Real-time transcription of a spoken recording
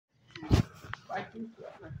But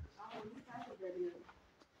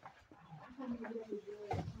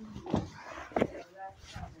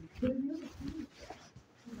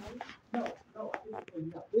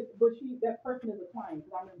that person is a client,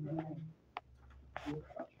 because I remember her name.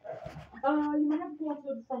 You might have to go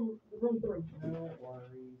to from room 3. No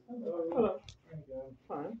worries. Hello. There you go.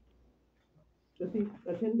 Fine. Is he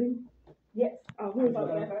attending? Yes. Who is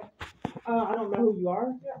that? I don't know who you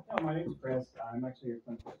are. Yeah. No, my name's Chris. I'm actually your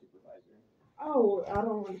clinical supervisor. Oh, I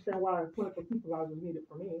don't understand why a clinical supervisor is needed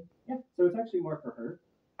for me. Yeah. So it's actually more for her.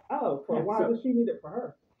 Oh, why does she need it for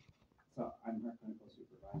her? So I'm her clinical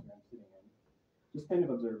supervisor. I'm sitting in, just kind of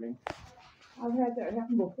observing. I've had that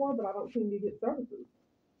happen before, but I don't seem to get services.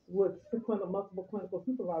 With multiple clinical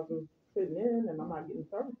supervisors sitting in, and I'm not getting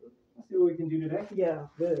services. Let's see what we can do today. Yeah,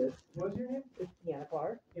 good. What's your name? It's Tiana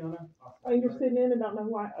Clark. Tiana. Awesome. Oh, you're sitting in and don't know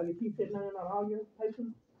why? Are you keep sitting in on all your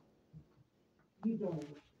patients? You doing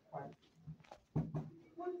it twice.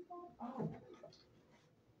 What is going on?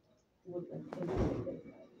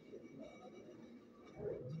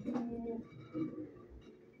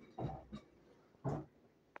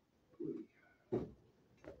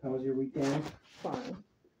 How was your weekend? Fine.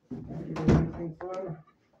 Did you do anything fun?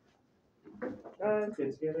 Get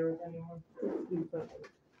together with anyone? Decent.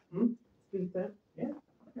 Decent. Yeah.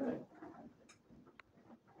 Good.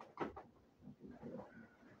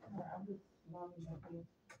 I'm just logging back in.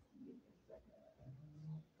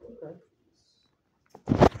 Okay.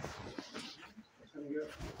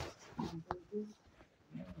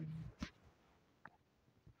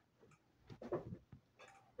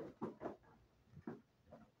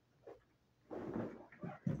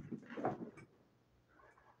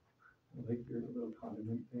 I like your little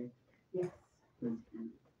condiment thing. Yes. That's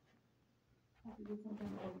cute.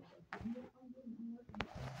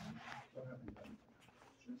 What happened?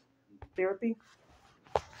 Therapy?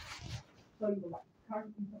 So you would like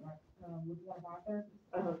target with one of our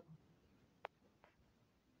therapists?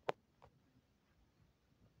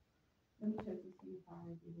 Let me check to see if I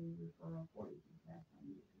did a referral for you.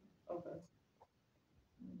 Okay.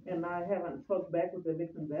 And I haven't spoke back with the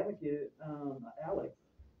victim's advocate, Alex.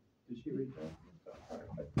 Did she reach out?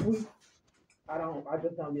 I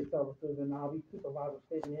just don't get services, and all these supervisors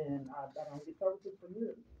sitting in, I don't get services for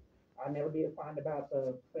years. I never did find about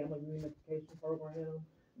the family reunification program.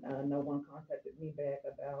 No one contacted me back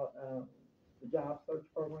about the job search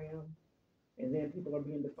program, and then people are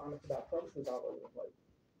being dishonest about services all over the place.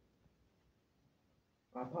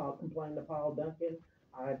 I complained to Paul Duncan.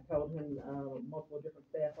 I told him multiple different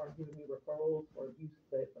staff are giving me referrals for use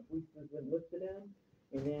that the police has been listed in.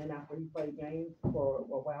 And then after he played games for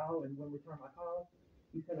a while and wouldn't return my calls,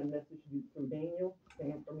 he sent a message through Daniel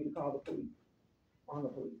saying for me to call the police, on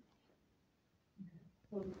the police.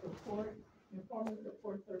 So the report, informant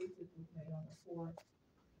report services was made on the 4th.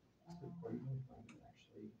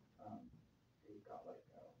 Actually, they got let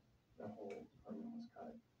go. The whole department was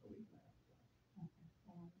cut a week and a half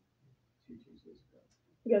ago. 2 Tuesdays ago.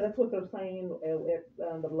 Yeah, that's what they're saying at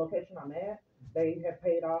the location I'm at. They have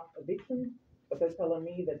paid off evictions, but they're telling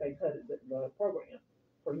me that they cut the program.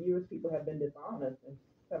 For years, people have been dishonest and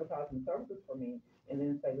sabotaging services for me, and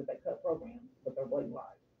then say that they cut programs, but they're blatant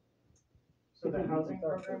lies. So the housing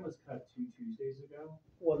program was cut 2 Tuesdays ago?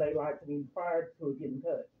 Well, they lied to me prior to it getting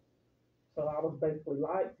cut. So I was basically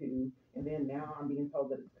lied to, and then now I'm being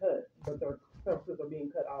told that it's cut, but their services are being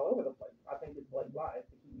cut all over the place. I think it's blatant lies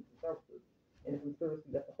to keep me from services. And a conspiracy,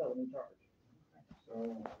 that's a felony charge. So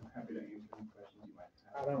I'm happy to answer any questions you might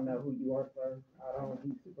have. I don't know who you are, sir.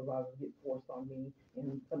 These supervisors get forced on me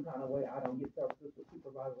in some kind of way. I don't get services with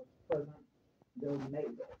supervisors present. They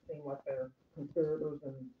seem like they're conspirators,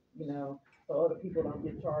 and so other people don't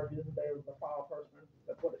get charges. They're the foul person.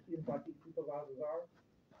 That's what it seems like these supervisors are.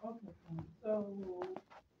 Okay, so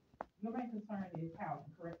your main concern is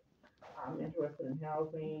housing, correct? I'm interested in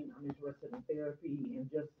housing. I'm interested in therapy, and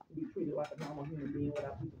just to be treated like a normal human being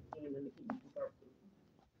without people scheming to keep me from services.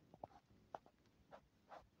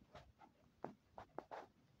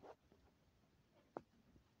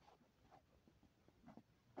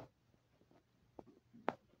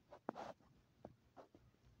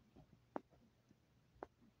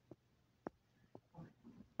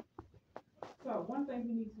 So one thing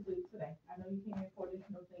we need to do today, I know you came in for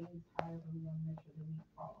additional things, however, we want to make sure that we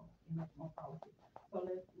follow MHMR policy. So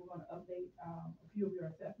we're going to update a few of your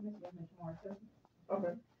assessments, your MHMR assessments.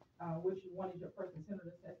 Okay. Which one is your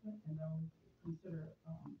person-centered assessment, and those consider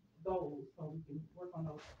goals, so we can work on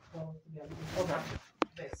those goals together. Okay.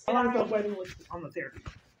 How long is the waiting list on the therapy?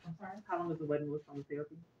 I'm sorry? How long is the waiting list on the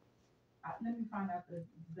therapy? Let me find out the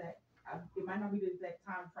exact, it might not be the exact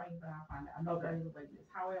time frame, but I'll find out. I know there is a waiting list.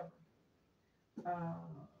 However,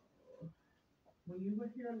 When you were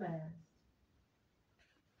here last,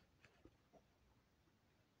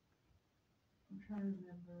 I'm trying to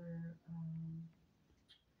remember,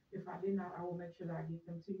 if I did not, I will make sure that I get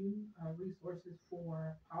them to you, resources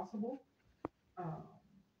for possible, um,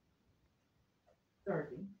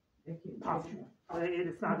 therapy. It can. Possible.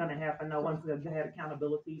 It's not gonna happen. No one's gonna have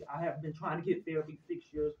accountability. I have been trying to get therapy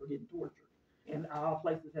 6 years for getting tortured. And all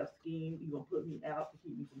places have schemed, you gonna put me out to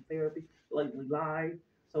keep me from therapy, blatantly lied.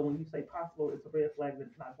 So when you say possible, it's a red flag that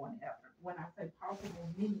it's not going to happen. When I say possible,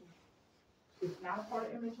 meaning it's not a part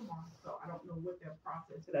of MHMR, so I don't know what their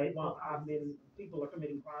process is. People are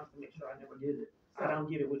committing crimes to make sure I never get it. I don't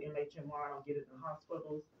get it with MHMR, I don't get it in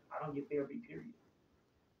hospitals, I don't get therapy, period.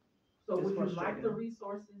 So It's would you like frustrating. the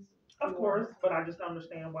resources? Of course, but I just don't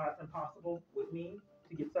understand why it's impossible with me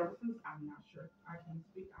to get services. I'm not sure. I can't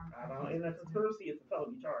speak. I don't, in a conspiracy, it's a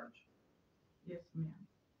felony charge. Yes, ma'am.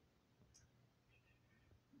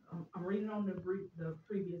 I'm reading on the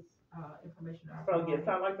previous information. So yes,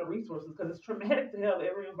 I like the resources because it's traumatic to have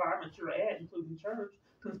every environment you're at, including church,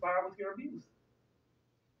 conspire with your abuse.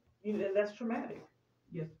 That's traumatic.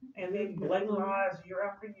 Yes. And then blatant lies year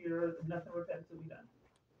after year, nothing repetitively done.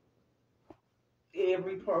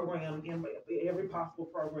 Every program, every possible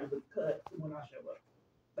program was cut when I show up.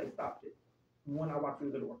 They stopped it when I walked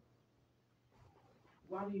through the door.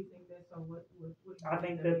 Why do you think that? So what I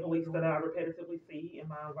think that police that I repetitively see in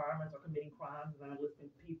my environments are committing crimes and are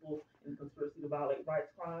listing people in conspiracy to violate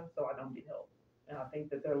rights crimes, so I don't get help. And I think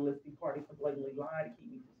that they're listing parties to blatantly lie to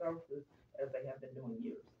keep me from services as they have been doing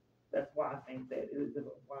years. That's why I think that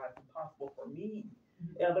why it's impossible for me.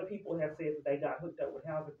 Other people have said that they got hooked up with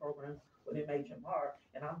housing programs with MHMR,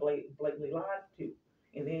 and I'm blatantly lied to.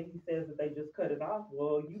 And then he says that they just cut it off.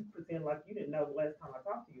 Well, you pretend like you didn't know the last time I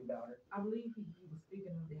talked to you about it. I believe he was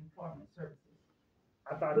speaking of the employment services.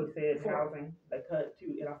 I thought he said housing. They cut to,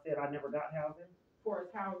 and I said I never got housing. For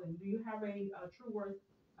his housing, do you have a True Worth?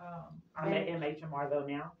 I'm at MHMR though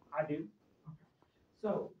now. I do. Okay.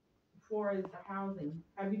 So, for his housing,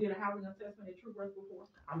 have you did a housing assessment at True Worth before?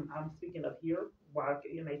 I'm speaking of here. Why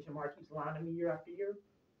MHMR keeps lying to me year after year,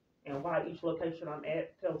 and why each location I'm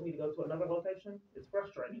at tells me to go to another location. It's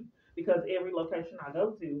frustrating because every location I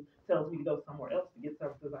go to tells me to go somewhere else to get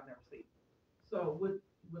services I never see. So with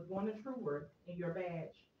going to True Worth and your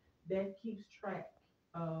badge, that keeps track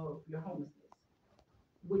of your homelessness,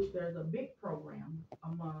 which there's a big program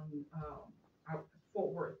among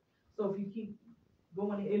Fort Worth. So if you keep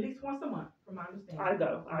going at least once a month, from my understanding. I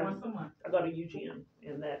go. Once a month. I go to UGM,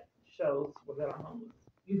 and that shows that I'm homeless.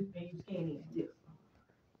 You scan in. Yes.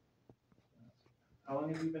 How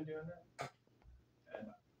long have you been doing that?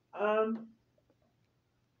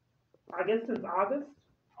 I guess since August.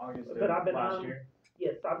 August But I've been last year?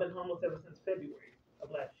 Yes, I've been homeless ever since February of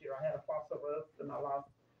last year. I had a false arrest and I lost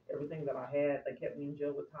everything that I had. They kept me in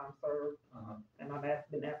jail with time served. And I've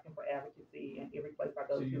been asking for advocacy, and every place I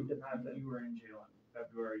go to denies it. You were in jail in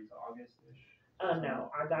February to August-ish? No,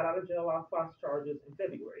 I got out of jail off false charges in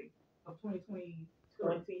February of 2020.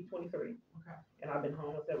 2023. Okay. And I've been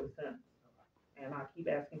homeless ever since. And I keep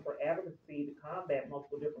asking for advocacy to combat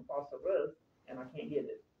multiple different false arrests, and I can't get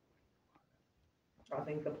it. I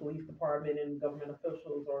think the police department and government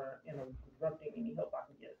officials are interrupting any help I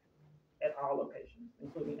can get at all locations,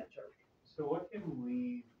 including at church. So what can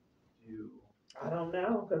we do? I don't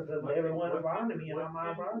know, because everyone around me and I'm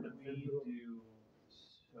my environment. What can we do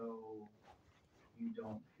so you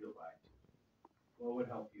don't feel like? What would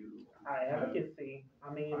help you? Advocacy.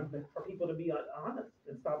 I mean, for people to be honest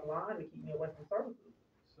and stop lying to keep me away from services.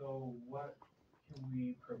 So what can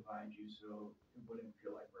we provide you so it wouldn't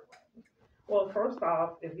feel like we're lying? Well, first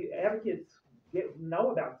off, if you advocates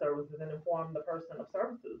know about services and inform the person of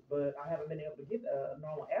services, but I haven't been able to get a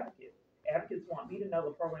normal advocate. Advocates want me to know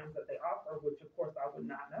the programs that they offer, which of course I would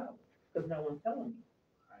not know because no one's telling me.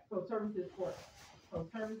 Right. So services,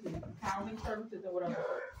 housing services, and what else?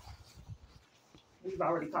 We've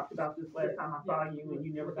already talked about this last time I saw you, and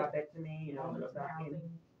you never got back to me. Arlington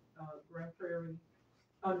Housing, Grand Prairie,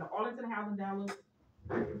 no, Arlington Housing, Dallas,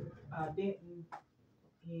 Denton,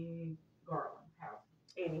 and Garland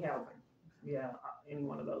Housing. Any housing, yeah, any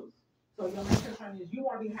one of those. So your main concern is you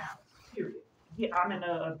want to be housed, period. Yeah, I'm in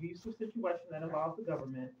an abusive situation that involves the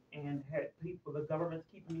government, and the government's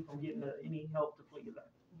keeping me from getting any help to flee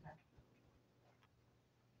that.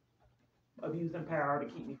 Okay. Abusing power to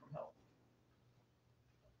keep me from help.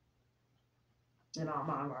 In all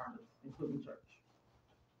my environments, including church.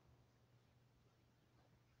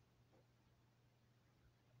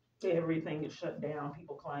 Everything is shut down.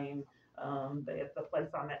 People claim At the place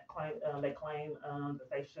I'm at, they claim that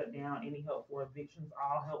they shut down any help for evictions,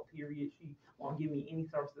 all help, period. She won't give me any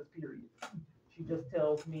services, period. She just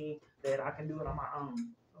tells me that I can do it on my own.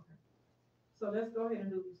 Okay. So let's go ahead and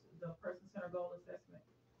do the person-centered goal assessment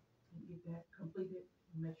and get that completed.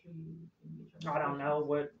 Make sure you can get your. I don't know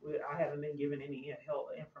I haven't been given any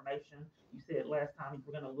help information. You said last time you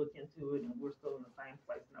were gonna look into it and we're still in the same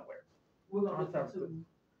place nowhere. We're gonna look into.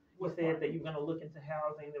 You said that you're gonna look into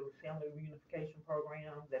housing, the family reunification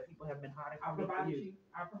program that people have been hiding from me.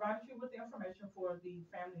 I provided you with the information for the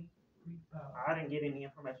family. I didn't get any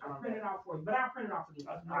information on that. I printed out for you, but I printed out for you.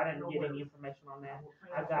 I didn't get any information on that.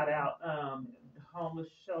 I got out homeless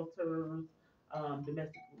shelters,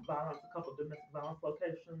 domestic violence, a couple of domestic violence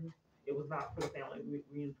locations. It was not for the family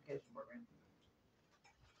reunification program.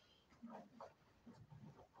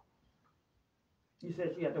 You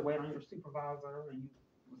said you had to wait on your supervisor and you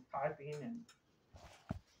was typing and.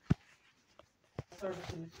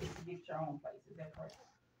 Services is to get your own place, is that correct?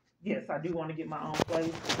 Yes, I do want to get my own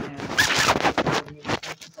place and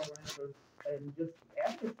just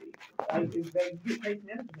advocacy. They get case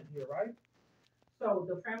management here, right? So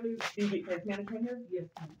the family. Do you get case management here? Yes.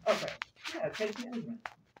 Okay. Yeah, case management.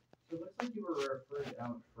 So it looks like you were referred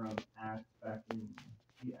out from ACT back in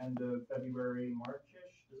the end of February,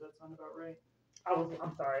 March-ish. Does that sound about right?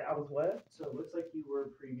 I'm sorry, I was what? So it looks like you were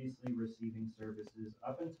previously receiving services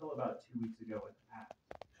up until about 2 weeks ago with ACT.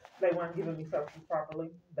 They weren't giving me services properly.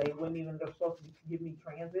 They're supposed to give me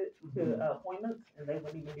transit to appointments, and they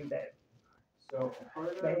wouldn't even do that. So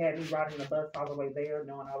they had me riding the bus all the way there,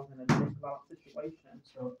 knowing I was in a domestic violence situation,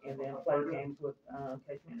 and then play games with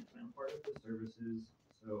case management. Part of the services,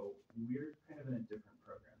 so we're kind of in a different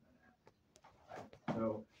program than ACT. Right?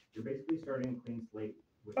 So you're basically starting a clean slate.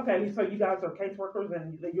 Okay, so you guys are caseworkers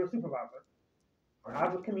and you're a supervisor. I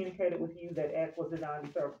was communicated with you that ACT was denying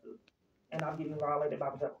me services, and I'm getting violated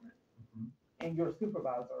by the government. And you're a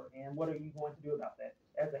supervisor, and what are you going to do about that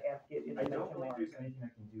as an advocate in the I don't think there's anything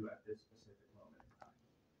I can do at this specific moment in time.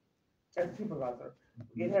 As a supervisor,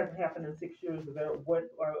 it hasn't happened in 6 years.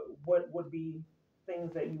 What would be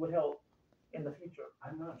things that you would help in the future?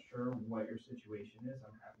 I'm not sure what your situation is.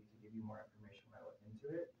 I'm happy to give you more information when I look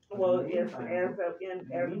into it. Well, as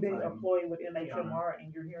being employed with MHMR,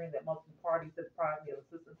 and you're hearing that multiple parties that provide the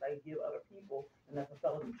assistance they give other people, and that's a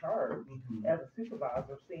felony charge. As a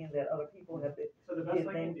supervisor, seeing that other people have been. So the best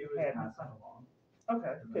I can do is pass that along.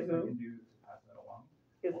 Okay. The best I can do is pass that along.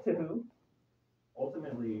 Is to who?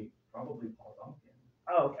 Ultimately, probably Paul Duncan.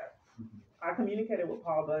 Oh, okay. I communicated with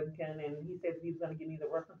Paul Duncan, and he said he was going to give me the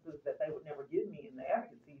references that they would never give me and the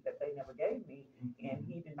advocacy that they never gave me, and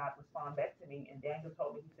he did not respond back to me. And Daniel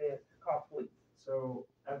told me, he said, call police. So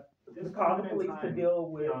at this call the police to deal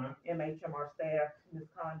with MHMR staff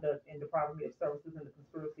misconduct and depriving me of services in the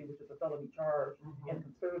conspiracy, which is a felony charge in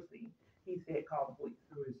conspiracy. He said, call the police.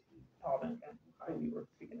 Who is he? Paul Duncan, who we were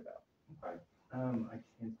speaking about. Okay. I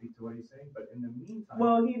can't speak to what he's saying, but in the meantime.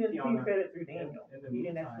 Well, he didn't. He said it through Daniel. He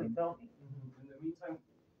didn't actually tell me. In the meantime,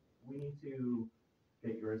 we need to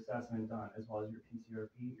get your assessment done as well as your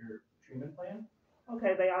PCRP, your treatment plan.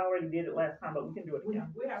 Okay, they already did it last time, but we can do it again.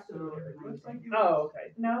 We have to do it. Oh,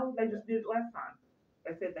 okay. No, they just did it last time.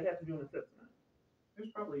 They said they have to do an assessment.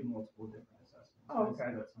 There's probably multiple different assessments. Oh,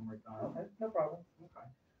 okay. That's somewhere done. Okay, no problem. Okay.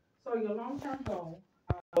 So your long-term goal.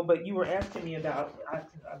 But you were asking me about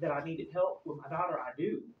that I needed help with my daughter. I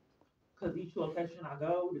do, because each location I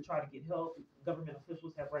go to try to get help, government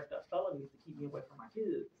officials have racked up felonies to keep me away from my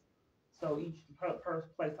kids. So each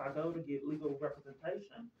first place I go to get legal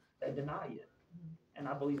representation, they deny it, and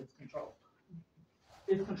I believe it's controlled.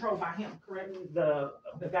 It's controlled by him, correct? The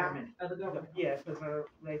government. The government. Yeah, because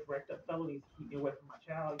they've racked up felonies to keep me away from my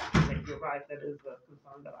child. You're right, that is a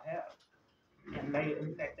concern that I have. And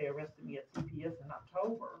in fact, they arrested me at CPS in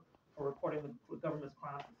October for reporting with government's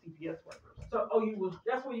crimes to CPS workers. So,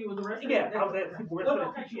 that's where you was arrested? Yeah, I was arrested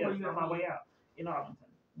at CPS on my way out in Arlington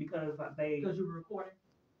because Because you were recording?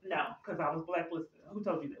 No, because I was blacklisted. Who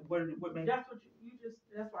told you that? What made That's what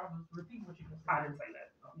that's why I was repeating what you just said. I didn't say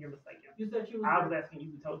that. You're mistaken. You said you was. I was asking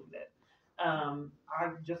you who told you that.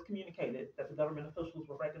 I just communicated that the government officials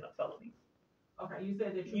were racking up felonies. Okay, you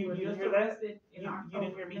said that you were just arrested in October. You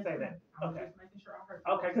didn't hear me say that. Okay. Just making sure I heard.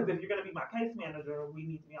 Okay, because if you're going to be my case manager, we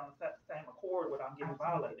need to be on the same accord when I'm getting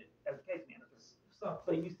violated as a case manager. So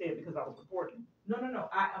you said because I was reporting. No.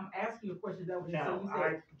 I'm asking you a question. That was no, you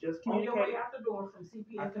I just on your way communicated. out the door from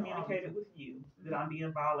CPS. I communicated with you that I'm being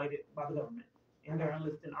violated by the government, and they're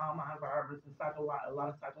enlisting all my environments and a lot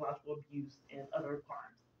of psychological abuse and other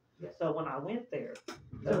crimes. Yes. So when I went there,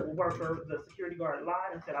 the security guard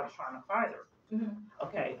lied and said I was trying to fight her.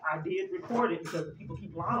 Okay, I did report it because the people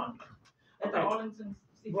keep lying on me. at the Arlington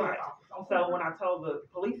CPS Right. office. On So Cooper. when I told the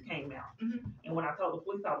police came out, Mhm. and when I told the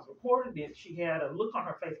police I was reporting it, she had a look on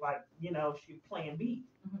her face like, you know, she playing B.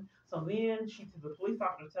 Mhm. So then the police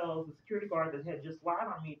officer tells the security guard that had just lied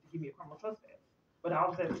on me to give me a criminal trespass. But I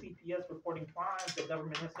was at CPS reporting crimes that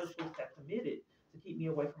government officials have committed to keep me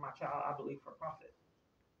away from my child, I believe, for profit.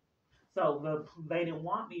 So they didn't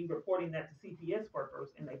want me reporting that to CPS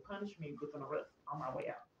workers, and they punished me with an arrest on my way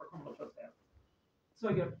out for criminal trespass. So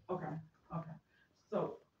you're okay.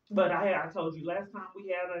 So, but I told you last time we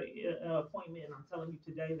had an appointment, and I'm telling you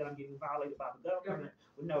today that I'm getting violated by the government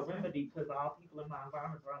with no remedy because all people in my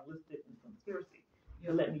environment are enlisted in conspiracy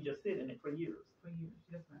to let me just sit in it for years.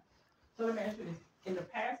 Yes, ma'am. So let me ask you this: in the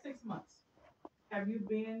past 6 months, have you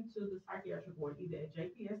been to the psychiatric ward either at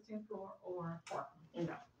JPS 10th floor or Parkland?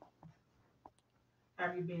 No.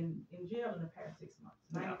 Have you been in jail in the past 6 months?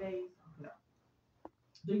 90 days? No.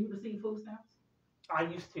 Do you receive food stamps? I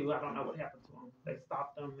used to. I don't know what happened to them. They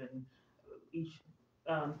stopped them, and each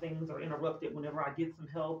things are interrupted whenever I get some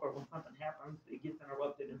help or when something happens. It gets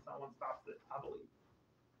interrupted, and someone stops it. I believe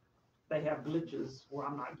they have glitches where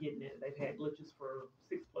I'm not getting it. They've had glitches for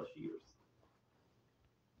 6+ years,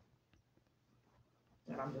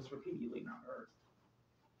 and I'm just repeatedly not heard.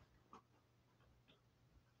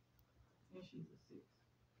 And she's a 6.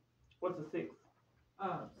 What's a 6?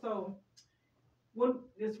 So when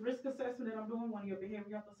this risk assessment that I'm doing, one of your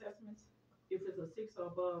behavioral health assessments, if it's a 6 or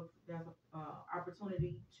above, there's an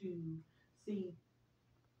opportunity to see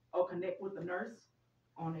or connect with the nurse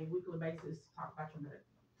on a weekly basis, talk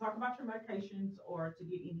about your medications, or to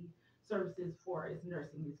get any services for as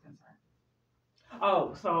nursing is concerned.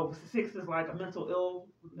 Oh, so 6 is like a mental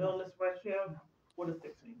illness ratio? No. What does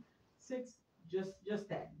 6 mean? 6, just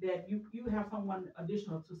that you have someone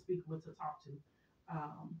additional to speak with, to talk to,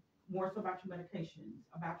 more so about your medications,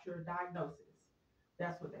 about your diagnosis.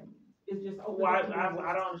 That's what that means. It's just open. Why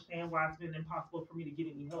I don't understand why it's been impossible for me to get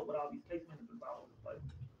any help with all these case managers all over the place.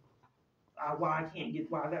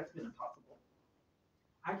 Why that's been impossible.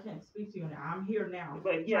 I can't speak to you now. I'm here now.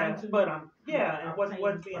 But yeah, and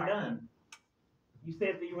what's being done? You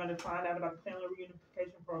said that you were going to find out about the family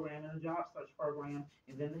reunification program and the job search program,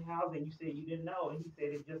 and then the housing. You said you didn't know, and he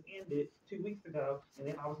said it just ended 2 weeks ago, and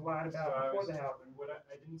then I was lied about before the housing.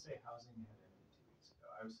 I didn't say housing had ended 2 weeks ago.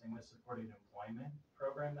 I was saying the supported employment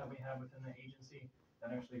program that we have within the agency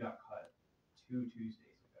that actually got cut 2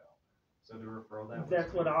 Tuesdays ago. So the referral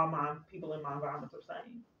that's what all my people in my environment are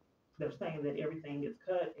saying. They're saying that everything gets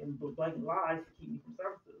cut and blatant lies to keep me from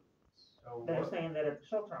services. So they're saying that at the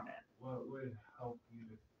shelter I'm at. What would help you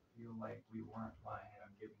to feel like we weren't lying and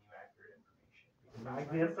I'm giving you accurate information? I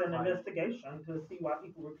guess an investigation to see why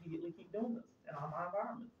people repeatedly keep doing this in all my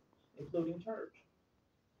environments, including church.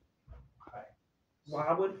 Okay. Why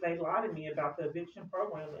would they lie to me about the eviction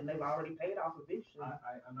program and they've already paid off eviction?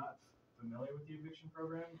 I'm not familiar with the eviction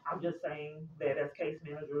program. I'm just saying that as case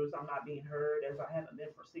managers, I'm not being heard, as I haven't been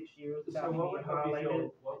for 6 years about me being violated.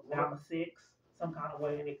 Now I'm a 6, some kind of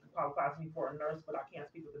way, and it qualifies me for a nurse, but I can't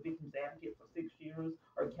speak with the victim's advocate for 6 years,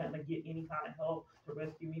 or can't get any kind of help to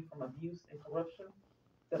rescue me from abuse and corruption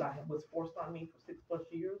that was forced on me for 6+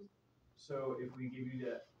 years. So if we give you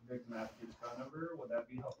the victim advocate's phone number, would that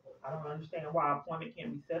be helpful? I don't understand why appointment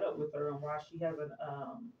can't be set up with her and why she has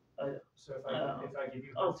so if I give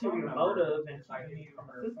you her ulterior phone motive number, and if I give keeping me you from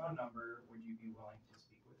her phone number, would you be willing to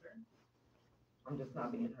speak with her? I'm just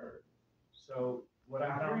not being heard. So what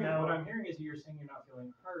I'm hearing is you're saying you're not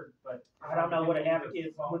feeling heard, but I don't know what an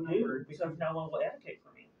advocate would do because no one will advocate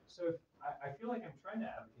for me. So if I feel like I'm trying to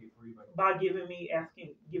advocate for you by giving me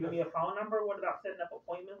a phone number. What about setting up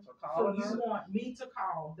appointments or calling? So you want me to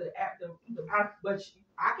call but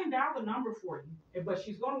I can dial the number for you, but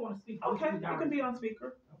she's going to want to speak. Okay, you can be on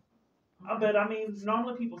speaker. But I mean,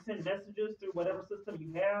 normally people send messages through whatever system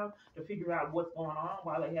you have to figure out what's going on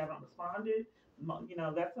while they haven't responded. You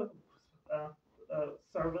know, that's a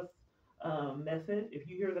service method. If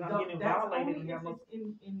you hear that I'm getting violated, only if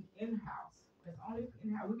it's in-house. That's only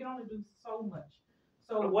in-house. We can only do so much.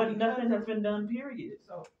 So nothing has been done. Period.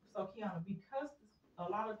 So Kiana, because a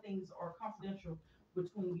lot of things are confidential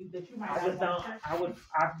between you that you might. I just don't.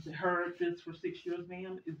 I've heard this for 6 years,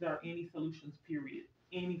 ma'am. Is there any solutions? Period.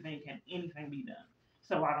 Can anything be done?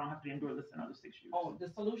 So I don't have to endure this another 6 years. Oh, the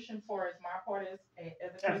solution for as my part as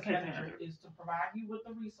a case manager is to provide you with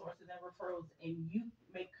the resources and referrals, and you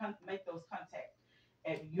make those contacts.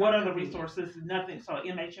 What are the resources? Nothing. So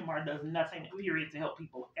MHMR does nothing, period, to help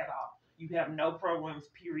people at all. You have no programs,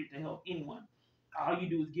 period, to help anyone. All you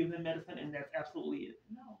do is give them medicine, and that's absolutely it.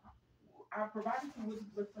 No, I provided you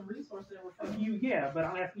with some resources and referrals. But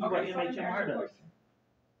I'm asking you what MHMR does.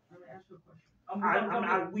 Let me ask you a question.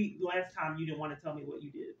 Last time you didn't want to tell me what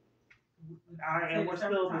you did. And we're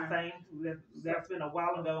still the same. That's been a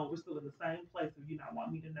while ago, and we're still in the same place of you not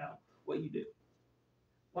wanting me to know what you do.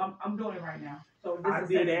 Well, I'm doing it right now. So I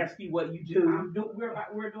did ask you what you do.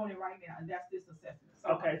 We're doing it right now, and that's this assessment.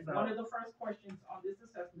 So okay, so one of the first questions on this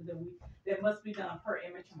assessment that must be done per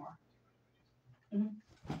MHMR. Mm-hmm.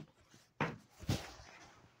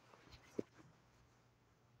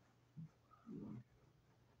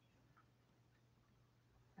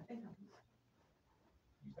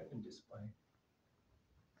 You type in display.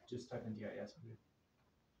 Just type in DIS.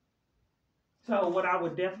 So what I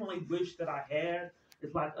would definitely wish that I had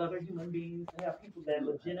is like other human beings, to have people that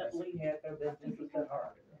legitimately had their best interests at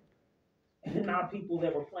heart. And not people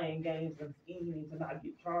that were playing games and scheming to not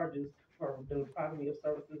get charges for the depriving of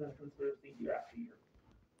services and conspiracy year after year,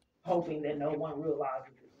 hoping that no one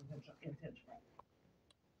realizes it's intentional.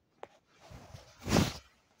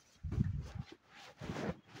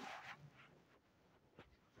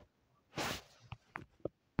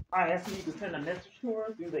 I asked you to send a message to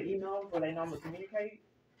her through the email where they normally communicate.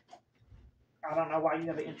 I don't know why you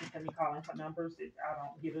have an interest in me calling for numbers. I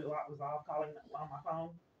don't get a lot resolved calling on my phone,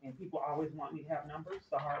 and people always want me to have numbers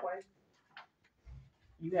the hard way.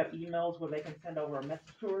 You have emails where they can send over a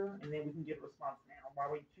message to her, and then we can get a response now. Why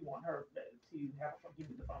would you want her to give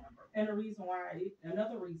me the phone number? And the reason why,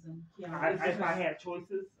 another reason, if I had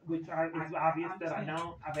choices, which it's obvious that I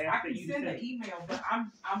don't, I've asked that you send the email, but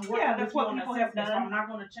I'm working that's what people have done. So I'm not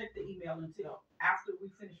going to check the email until after we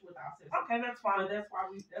finish with our system. Okay, that's fine. So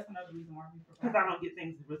that's another reason why we provide. Because I don't get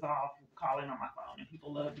things resolved calling on my phone, and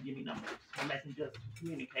people love to give me numbers when they can just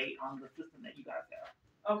communicate on the system that you guys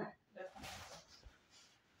have. Okay, that's fine.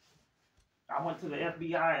 I went to the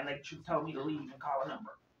FBI and they told me to leave and call a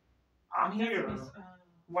number. I'm here.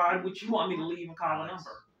 Why would you want me to leave and call a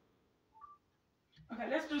number? Okay,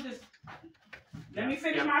 let's do this. Let me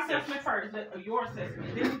finish my assessment first, your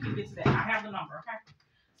assessment, then we can get to that. I have the number, okay?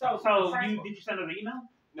 So did you send her the email?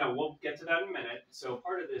 No, we'll get to that in a minute. So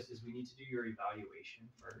part of this is we need to do your evaluation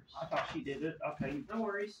first. I thought she did it. Okay. No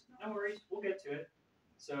worries. We'll get to it.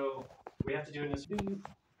 So we have to do this. Do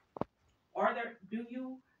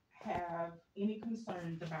you have any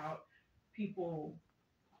concerns about people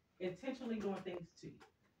intentionally doing things to you?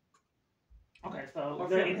 Okay, so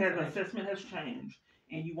the assessment has changed,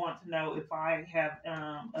 and you want to know if I have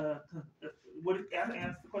what?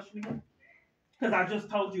 Answer the question again, because I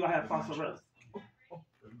just told you I have false arrest.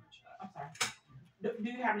 I'm sorry.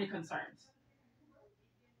 Do you have any concerns?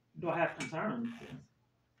 Do I have concerns?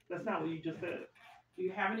 That's not what you just said. Do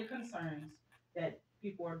you have any concerns that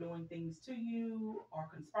people are doing things to you or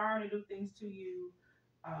conspiring to do things to you,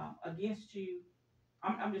 against you?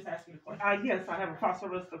 I'm just asking a question. Yes, I have a false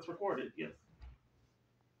arrest that's recorded, yes.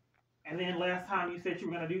 And then last time you said you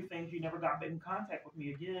were going to do things, you never got in contact with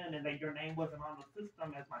me again, and that your name wasn't on the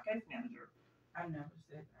system as my case manager. I never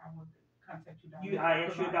said I would contact you. I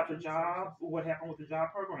asked you about the job, what happened with the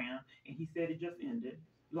job program, and he said it just ended.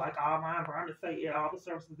 Like all my environment say, all the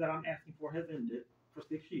services that I'm asking for has ended for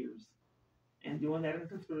 6 years. And doing that in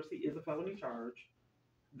conspiracy is a felony charge.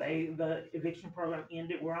 The eviction program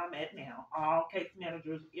ended where I'm at now. All case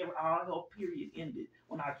managers, all help period ended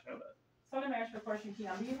when I showed up. So let me ask you a question,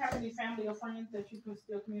 Keon. Do you have any family or friends that you can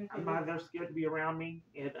still communicate with? They're scared to be around me,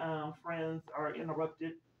 and friends are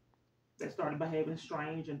interrupted. They started behaving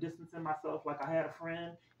strange and distancing myself. Like I had a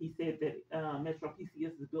friend, he said that Metro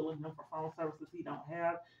PCS is billing him for phone services he don't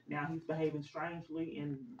have. Now he's behaving strangely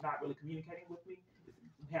and not really communicating with me.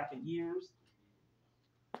 It's happened years.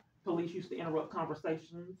 Police used to interrupt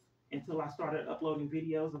conversations until I started uploading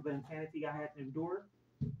videos of the insanity I had to endure.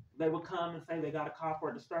 They would come and say they got a call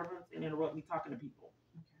for a disturbance and interrupt me talking to people.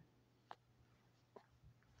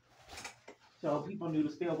 Okay. So people knew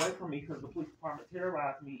to stay away from me because the police department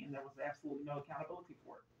terrorized me and there was absolutely no accountability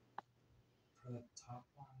for it. For the top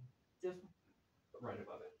one? This one? Right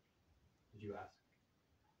above it. Did you ask?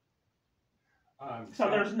 So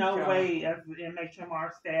there's no way, as the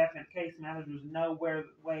MHMR staff and case managers, no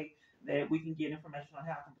way that we can get information on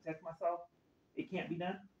how I can protect myself. It can't be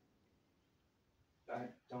done. I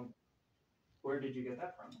don't. Where did you get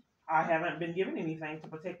that from? I haven't been given anything to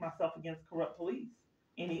protect myself against corrupt police,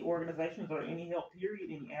 any organizations or any help period,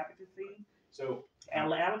 any advocacy. So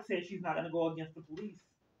Alex says she's not going to go against the police.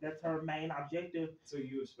 That's her main objective. So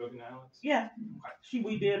you have spoken to Alex? Yeah.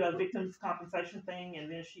 We did a victims compensation thing,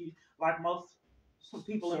 and then she, like most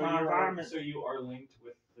people in my environment. So you are linked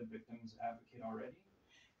with the victims advocate already?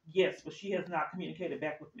 Yes, but she has not communicated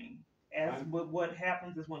back with me. What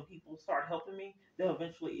happens is when people start helping me, they'll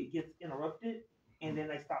eventually it gets interrupted, and then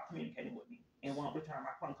they stop communicating with me and won't return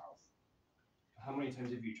my phone calls. How many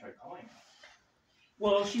times have you tried calling her?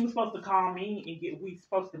 Well, she was supposed to call me and we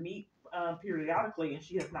supposed to meet periodically, and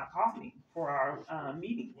she has not called me for our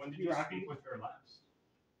meeting. When did you speak with her last?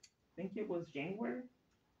 I think it was January.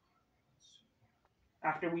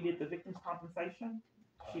 After we did the victim's compensation,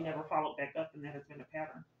 she never followed back up, and that has been a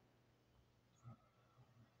pattern.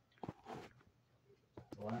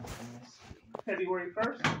 The last thing I see. February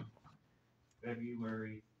 1st?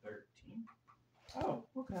 February 13th. Oh,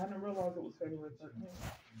 okay. I didn't realize it was February 13th.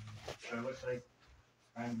 So it looks like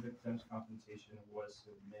crime victims compensation was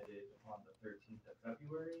submitted on the 13th of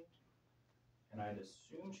February. And I'd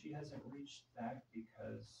assume she hasn't reached that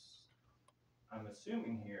because, I'm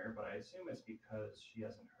assuming here, but I assume it's because she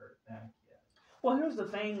hasn't heard back yet. Well, here's the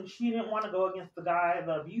thing. She didn't want to go against the guy,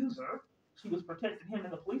 the abuser. She was protecting him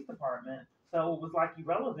in the police department. So it was like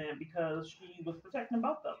irrelevant because she was protecting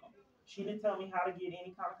both of them. She didn't tell me how to get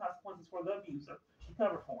any kind of consequences for the abuser. She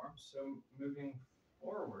covered for him. So moving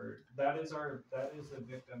forward, that is the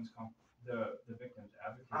victim's the victim's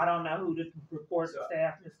advocate. I don't know who to report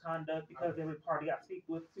staff misconduct because every party I speak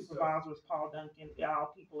with, supervisors, Paul Duncan,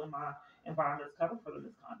 all people in my environment is covered for the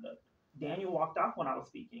misconduct. Daniel walked off when I was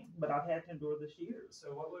speaking, but I've had to endure this year.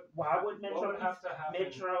 So why would Metro have to happen?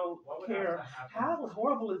 Metro What would care? have to happen? How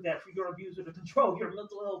horrible is that for your abuser to control your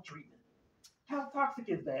mental health treatment? How toxic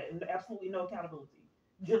is that? And absolutely no accountability.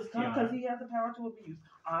 Just because he has the power to abuse,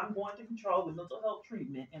 I'm going to control the mental health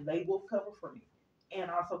treatment, and they will cover for me,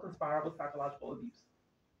 and also conspire with psychological abuse.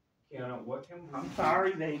 Kiana, what can we? I'm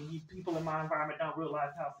sorry that you people in my environment don't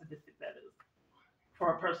realize how sadistic that is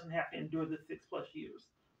for a person to have to endure this 6+ years.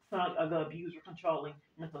 The abuser controlling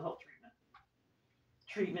mental health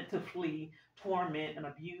treatment to flee torment and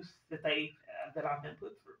abuse that I've been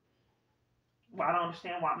put through. Well, I don't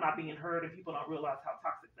understand why I'm not being heard, and people don't realize how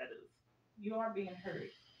toxic that is. You are being heard.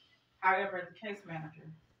 However, as a case manager,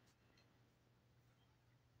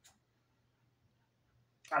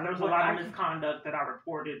 there's a lot of misconduct that I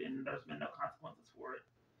reported, and there's been no consequences for it.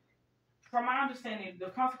 From my understanding, the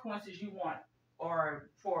consequences you want are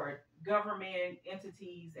for government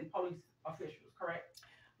entities and police officials, correct?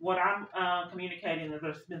 What I'm communicating is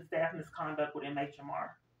there's been staff misconduct with MHMR,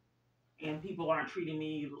 and people aren't treating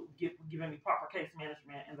me, giving me proper case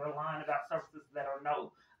management, and they're lying about services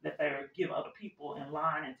that they give other people, and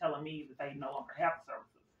lying and telling me that they no longer have the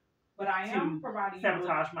services. But I am providing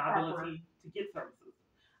sabotage my ability to get services.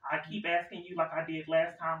 I keep asking you, like I did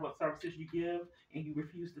last time, what services you give, and you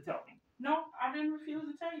refuse to tell me. No, I didn't refuse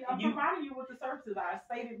to tell you. I'm providing you with the services I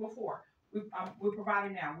stated before. We're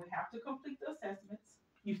providing now. We have to complete the assessments.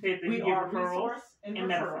 You said that we are resource and referrals.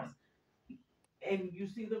 Medicine. And you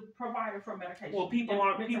see the provider for medication. Well,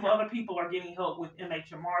 other people are getting help with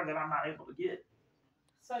MHMR that I'm not able to get.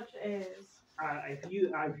 Such as? If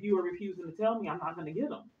you are refusing to tell me, I'm not going to get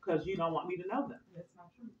them because you don't want me to know them. That's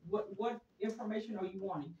not true. What information are you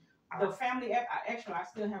wanting? The family, actually, I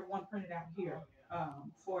still have one printed out here.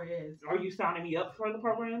 Are you signing me up for the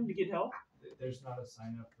program to get help? There's not a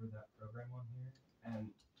sign up for that program on here, and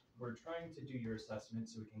we're trying to do your assessment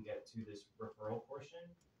so we can get to this referral portion.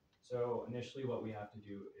 So initially, what we have to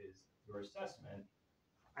do is your assessment.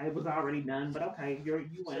 It was already done, but okay,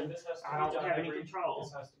 you win. So I don't have any control.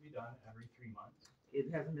 This has to be done every 3 months.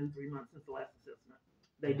 It hasn't been 3 months since the last assessment.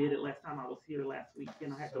 They did it last time I was here last week,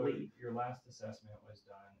 and I had to leave. Your last assessment was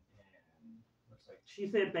done in, looks like. He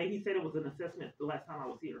said it was an assessment the last time I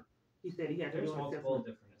was here. He said he had to do an assessment. There's multiple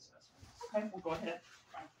different assessments. Okay, well, go ahead.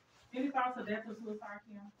 Any thoughts of death or suicide,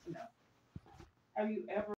 Kim? No. Have you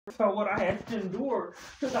ever? So what I had to endure,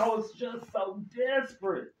 because I was just so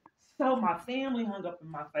desperate. So my family hung up in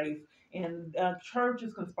my face, and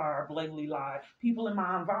churches conspired, blatantly lied. People in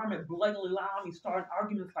my environment blatantly lied on me, started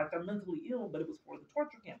arguments like they're mentally ill, but it was for the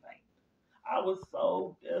torture campaign. I was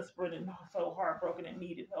so desperate and so heartbroken and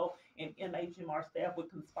needed help, and MHMR staff would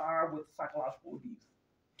conspire with psychological abuse,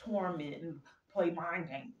 torment, and play mind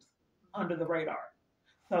games under the radar.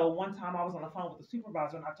 So one time I was on the phone with the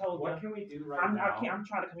supervisor, and I told them, what can we do right now? I'm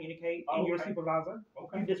trying to communicate, and you're a supervisor.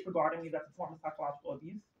 Okay. You disregarding me, that's a form of psychological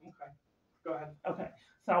abuse. Okay. Go ahead. Okay.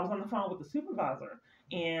 So I was on the phone with the supervisor,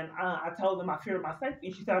 and I told them I feared my safety,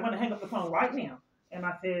 and she said, I'm going to hang up the phone right now. And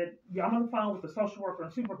I said, yeah, I'm on the phone with the social worker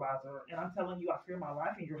and supervisor, and I'm telling you I fear my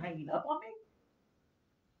life, and you're hanging up on me?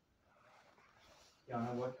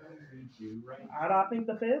 Yana, what can we do right now? I think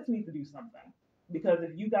the feds need to do something. Because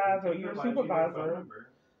if you guys are your supervisor,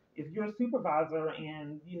 if you're a supervisor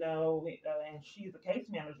and, and she's a case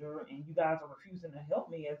manager and you guys are refusing to help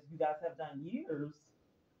me as you guys have done years,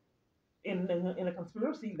 in a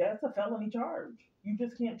conspiracy, that's a felony charge. You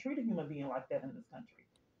just can't treat a human being like that in this country.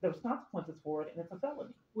 There's consequences for it, and it's a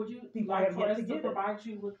felony. Would you people like have for yet us to to get provide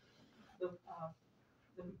you with the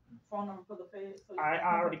the phone number for the feds? So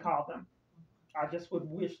I already called them. I just would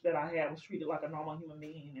wish that I was treated like a normal human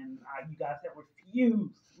being, and you guys have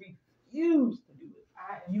refused to do it.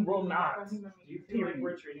 You will not. Do you feel like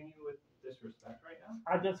we're treating you with disrespect right now?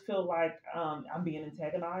 I just feel like I'm being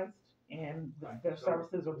antagonized, and their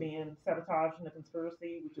services are being sabotaged in the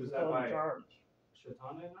conspiracy, which is a felony charge.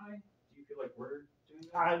 Shatana and I? Do you feel like we're doing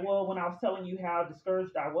that? Well, when I was telling you how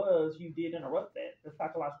discouraged I was, you did interrupt that. The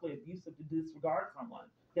psychologically abusive to disregard someone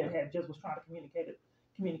that was trying to communicate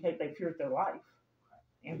they feared their life.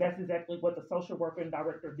 And that's exactly what the social worker and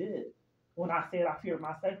director did. When I said I feared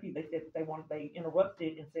my safety, they said they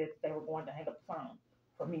interrupted and said they were going to hang up the phone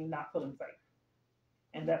for me not feeling safe.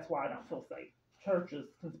 And that's why I don't feel safe.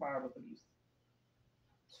 Churches conspire with abuse.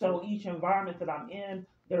 So each environment that I'm in,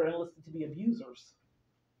 they're enlisted to be abusers.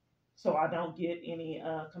 So I don't get any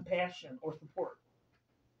compassion or support.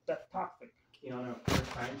 That's toxic. Kiana, we're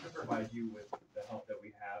trying to provide you with the help that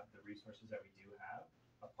we have, the resources that we do have.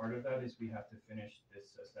 A part of that is we have to finish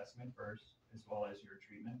this assessment first, as well as your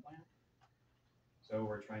treatment plan. So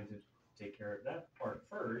we're trying to take care of that part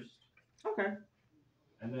first. Okay.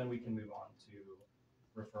 And then we can move on to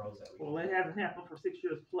referrals that we Well, it hasn't happened for 6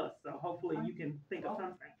 years plus, so hopefully you can think of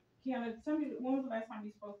something. Kiana, when was the last time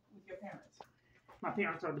you spoke with your parents? My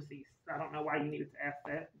parents are deceased. I don't know why you needed to ask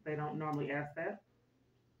that. They don't normally ask that.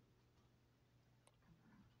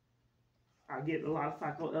 I get a lot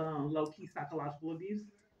of low-key psychological abuse.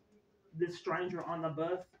 This stranger on the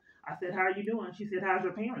bus, I said, "How are you doing?" She said, "How's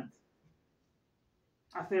your parents?"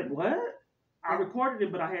 I said, "What?" I recorded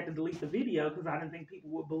it, but I had to delete the video because I didn't think people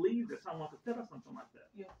would believe that someone could tell us something like that.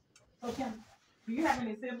 Yeah. So, Kim, do you have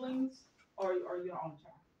any siblings, or are you your only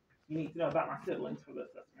child? You need to know about my siblings for the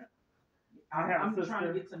assessment. I'm trying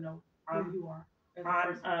to get to know who you are.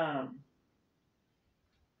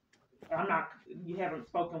 I'm not. You haven't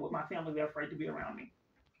spoken with my family. They're afraid to be around me.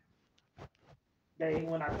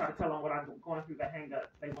 When I try to tell them what I'm going through, they hang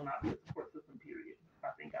up. They will not be a support system. Period.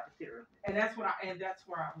 I think out of terror. And that's where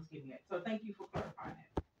I was getting at. So thank you for clarifying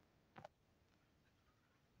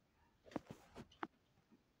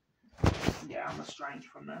that. Yeah, I'm estranged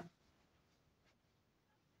from them.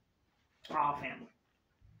 All family,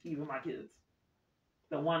 even my kids.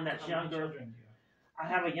 The one that's younger. I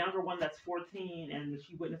have a younger one that's 14, and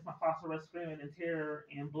she witnessed my false arrest, screaming in terror,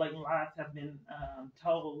 and blatant lies have been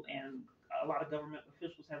told, and a lot of government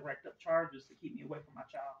officials have racked up charges to keep me away from my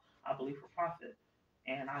child, I believe for profit.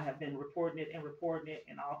 And I have been reporting it, and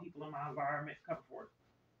all people in my environment cover for it,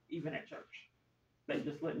 even at church. They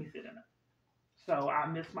just let me sit in it. So I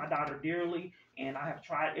miss my daughter dearly, and I have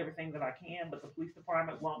tried everything that I can, but the police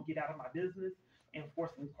department won't get out of my business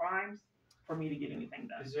enforcing crimes for me to get anything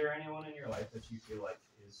done. Is there anyone in your life that you feel like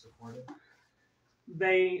is supportive?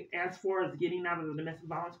 They, as far as getting out of the domestic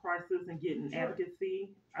violence crisis and getting advocacy,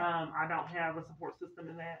 I don't have a support system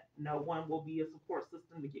in that. No one will be a support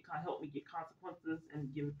system to help me get consequences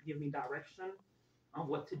and give me direction on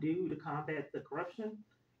what to do to combat the corruption.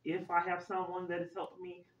 If I have someone that is helping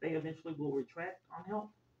me, they eventually will retract on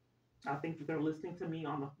help. I think that they're listening to me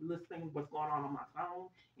listening what's going on my phone,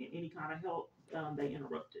 and any kind of help, they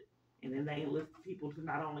interrupt it. And then they enlist people to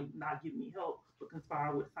not only not give me help, but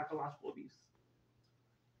conspire with psychological abuse.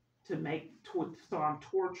 So I'm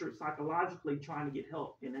tortured psychologically trying to get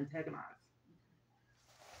help and antagonized.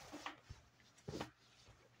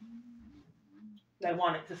 They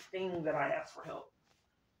want it to sting that I asked for help.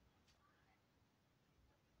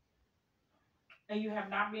 And you have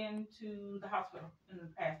not been to the hospital in the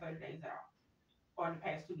past 30 days out, or in the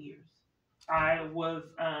past 2 years? I was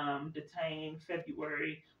detained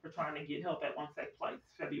February for trying to get help at one safe place,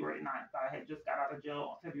 February 9th. I had just got out of jail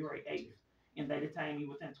on February 8th, and they detained me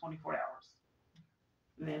within 24 hours.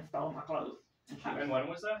 And then stole my clothes. And when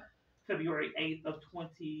was that? February 8th of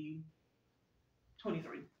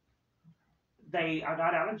 2023. I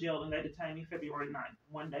got out of jail, and they detained me February 9th,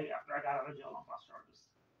 one day after I got out of jail on false charges.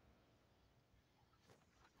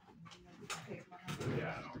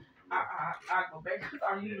 Yeah, I go back.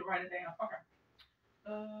 Are you to write it down? Okay.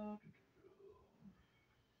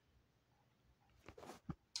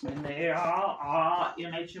 And they are all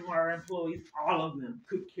MHMR employees, all of them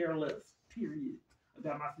could care less, period,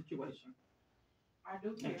 about my situation. I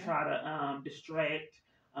do care. And try to distract,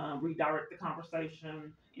 redirect the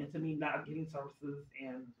conversation into me not getting services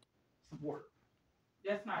and support.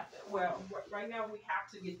 That's not, well, right now we have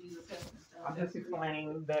to get these assessments done. I'm just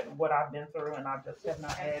explaining what I've been through, and I just have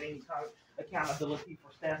not had any kind of accountability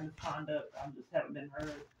for staff misconduct. I just haven't been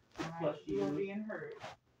heard 6+ years. You're being heard.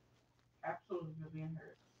 Absolutely, you're being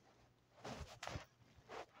heard.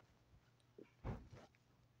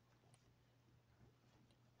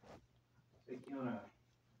 So, Kiana,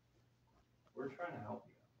 trying to help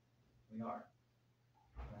you. We are.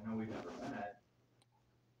 I know we've never met.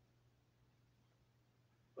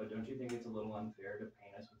 But don't you think it's a little unfair to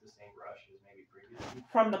paint us with the same brush as maybe previously?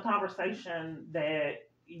 From the conversation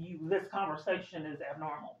this conversation is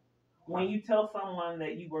abnormal. When you tell someone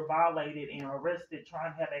that you were violated and arrested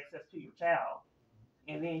trying to have access to your child,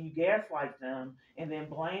 and then you gaslight them and then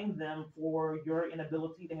blame them for your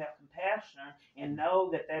inability to have compassion and know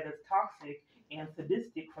that that is toxic and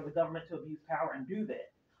sadistic for the government to abuse power and do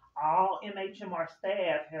that. All MHMR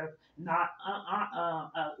staff have not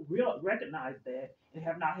recognized that and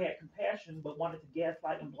have not had compassion, but wanted to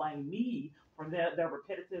gaslight and blame me for their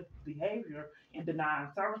repetitive behavior and denying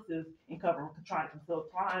services and trying to conceal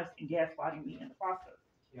crimes and gaslighting me in the process.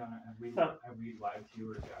 Kiana, have we lied to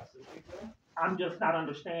you or gaslit you today? I'm just not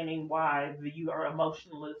understanding why you are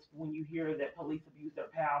emotionless when you hear that police abuse their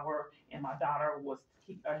power and my daughter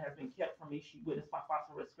has been kept from me. She witnessed my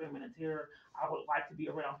foster screaming in terror. I would like to be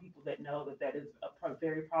around people that know that is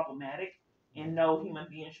very problematic, and no human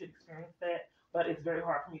being should experience that. But it's very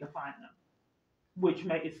hard for me to find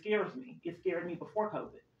them, it scares me. It scared me before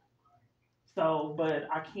COVID. So, but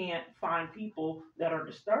I can't find people that are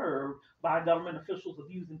disturbed by government officials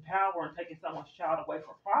abusing power and taking someone's child away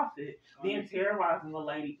for profit, then terrorizing the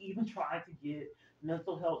lady, even trying to get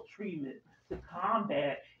mental health treatment to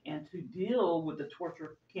combat and to deal with the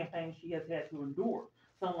torture campaign she has had to endure.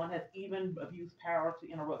 Someone has even abused power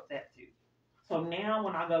to interrupt that too. So now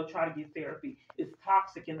when I go try to get therapy, it's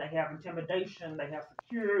toxic, and they have intimidation, they have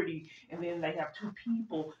security, and then they have two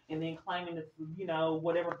people, and then claiming it's,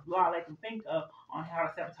 whatever law they can think of on how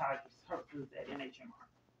to sabotage services at MHMR.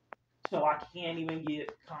 So I can't even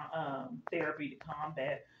get therapy to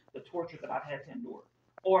combat the torture that I've had to endure.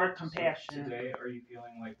 Or compassion. So today, are you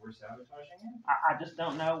feeling like we're sabotaging it? I just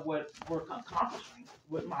don't know what we're accomplishing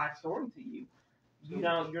with my story to you. You're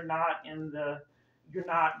not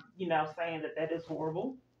saying that is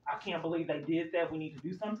horrible. I can't believe they did that. We need to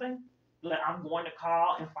do something. I'm going to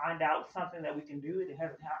call and find out something that we can do. It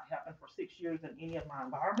hasn't happened for 6 years in any of my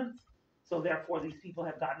environments. So therefore, these people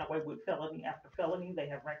have gotten away with felony after felony. They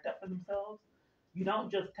have racked up for themselves. You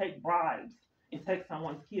don't just take bribes and take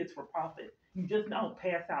someone's kids for profit. You just don't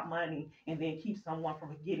pass out money and then keep someone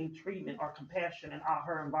from getting treatment or compassion in all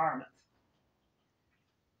her environments.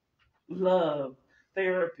 Love,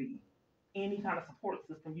 therapy, any kind of support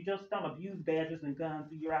system. You just don't abuse badges and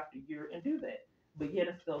guns year after year and do that. But yet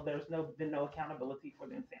and still, there's been no accountability for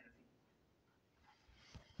the insanity.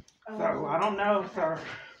 So I don't know, sir.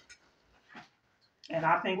 And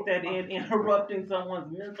I think that in interrupting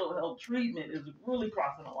someone's mental health treatment is really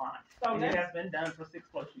crossing the line. So and it has been done for 6+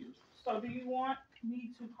 years. So do you want me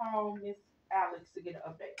to call Miss Alex to get an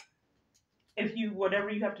update? Whatever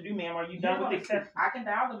you have to do, ma'am, are you done with the assessment? I can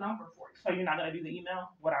dial the number for you. So you're not going to do the email,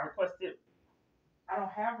 what I requested? I don't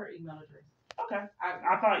have her email address. Okay.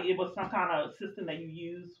 I thought it was some kind of system that you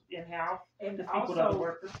use in-house and to speak with other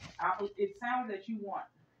workers. It sounds that you want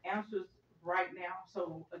answers right now.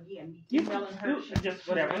 So again, emailing her, just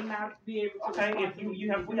whatever. She may not be able to. Okay,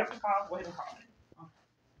 if we have to call, go ahead and call me.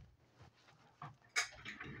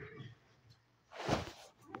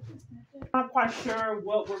 I'm not quite sure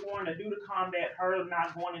what we're going to do to combat her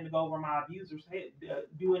not wanting to go over my abuser's head,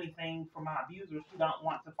 do anything for my abuser. She don't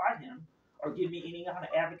want to fight him or give me any kind of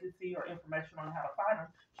advocacy or information on how to fight him.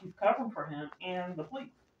 She's covering for him and the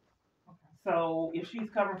police. Okay. So if she's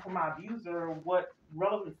covering for my abuser, what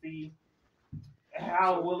relevancy?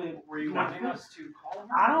 How will it? Were you wanting us to call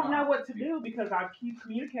her? I don't know what to do because I keep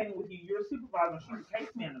communicating with you. You're a supervisor. She's a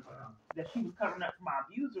case manager. That she was covering up for my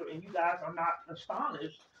abuser, and you guys are not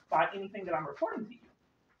astonished by anything that I'm reporting to you.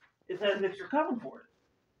 It's as if you're covering for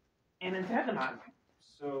it and antagonizing.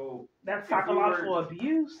 So that's psychological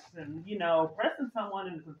abuse, and pressing someone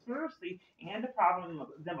into conspiracy and depriving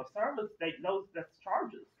them of service. That's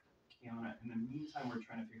charges. Kiana, in the meantime, we're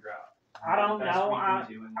trying to figure out. I don't know.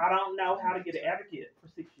 I don't know how to get an advocate for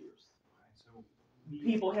 6 years. So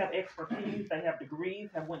people have expertise, they have degrees,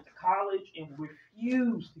 have went to college, and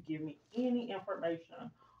refuse to give me any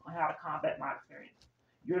information on how to combat my experience.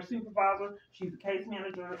 You're a supervisor, she's a case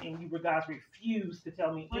manager, and you guys refuse to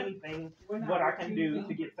tell me anything what I can do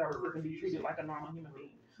to get services and be treated like a normal human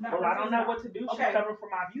being. Well, I don't know what to do. She's covering for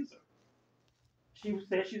my abuser. She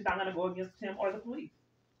said she's not going to go against him or the police.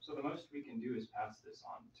 So the most we can do is pass this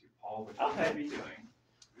on to Paul, which we should be doing.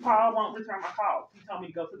 Paul won't return my calls. He told me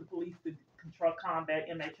to go to the police to combat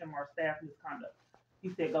MHMR staff misconduct.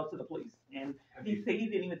 He said go to the police. And he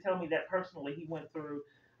didn't even tell me that personally. He went through,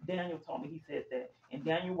 Daniel told me he said that. And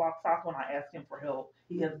Daniel walks off when I asked him for help.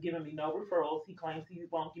 He has given me no referrals. He claims he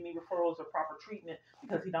won't give me referrals or proper treatment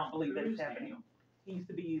because he don't believe that it's happening. He used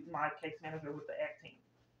to be my case manager with the ACT team.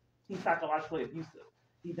 He's psychologically abusive.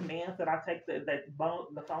 He demands that I take the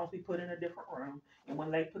phones be put in a different room, and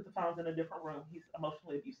when they put the phones in a different room, he's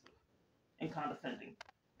emotionally abusive and condescending,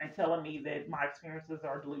 and telling me that my experiences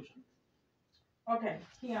are delusions. Okay,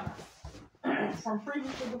 Kiana, from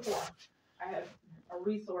previously before, I have a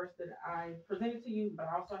resource that I presented to you, but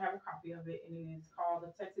I also have a copy of it, and it is called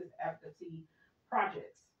the Texas Advocacy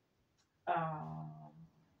Projects. I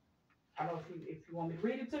don't know if you want me to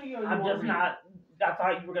read it to you, or I'm just not. I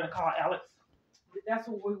thought you were going to call Alex. That's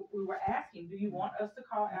what we were asking. Do you want us to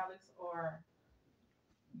call Alex, or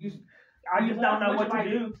you? I just don't know what to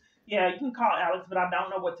do. Yeah, you can call Alex, but I don't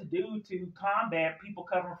know what to do to combat people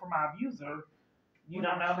covering for my abuser. You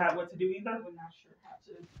don't know what to do either? We're not sure how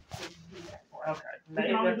to do that for us. Okay.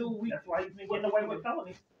 That's why he's been getting away with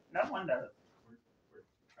felonies. No one does. We're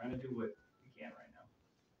trying to do what we can right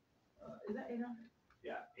now. Is that 800?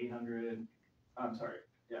 Yeah, 800. I'm sorry.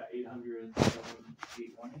 Yeah, 800,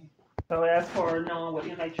 820. So as for knowing what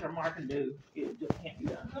MHMR can do, it just can't be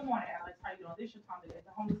done. Good morning, Alex. How you doing? This is Tommy at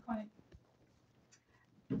the homeless clinic.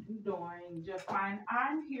 I'm doing just fine.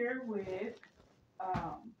 I'm here with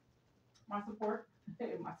my support,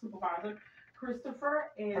 my supervisor,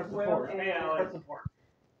 Christopher, as well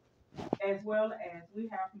as we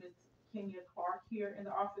have Miss Kenya Clark here in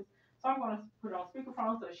the office. So I'm going to put on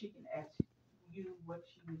speakerphone so she can ask you what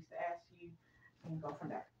she needs to ask you and go from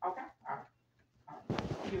there. Okay? All right.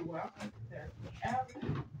 You're welcome. Alex.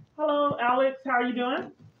 Hello, Alex. How are you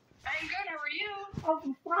doing? I'm good. How are you?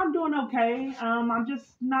 Oh, I'm doing okay. I'm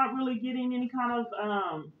just not really getting any kind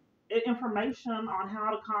of information on how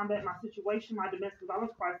to combat my situation, my domestic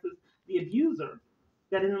violence crisis, the abuser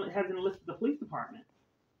that has enlisted the police department.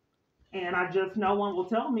 And no one will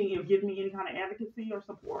tell me or give me any kind of advocacy or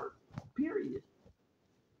support, period.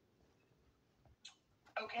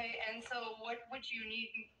 Okay, and so what would you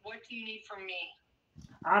need? What do you need from me?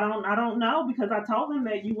 I don't know, because I told them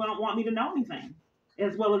that you won't want me to know anything,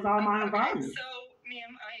 as well as all my environment. So,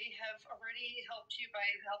 ma'am, I have already helped you by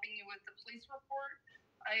helping you with the police report.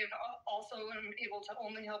 I have also am able to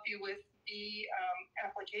only help you with the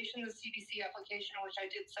application, the CDC application, which I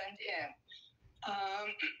did send in.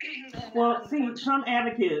 Well, see, some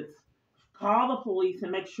advocates call the police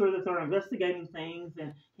and make sure that they're investigating things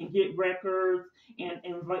and get records and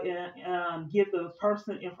give the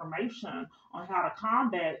person information on how to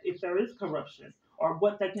combat if there is corruption or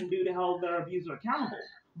what they can do to hold their abuser accountable.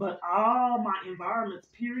 But all my environments,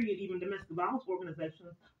 period, even domestic violence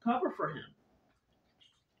organizations, cover for him.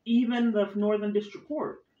 Even the Northern District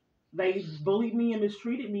Court, they bullied me and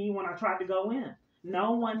mistreated me when I tried to go in.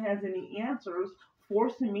 No one has any answers,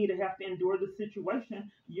 forcing me to have to endure the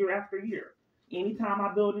situation year after year. Anytime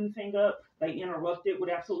I build anything up, they interrupt it with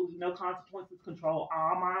absolutely no consequences, control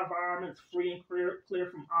all my environments free and clear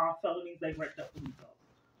from all felonies they've racked up for themselves.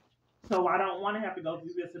 So I don't want to have to go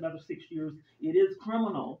through this another 6 years. It is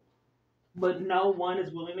criminal, but no one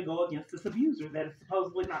is willing to go against this abuser that is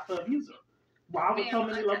supposedly not the abuser. Why would so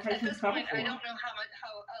many locations cover for him? I don't know how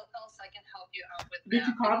else I can help you out with that. Did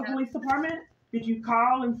you call the police department? Did you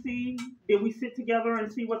call and see? Did we sit together and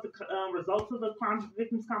see what the results of the crime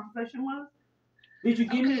victims compensation was? Did you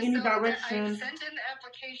give me any direction? I sent in the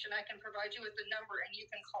application. I can provide you with the number, and you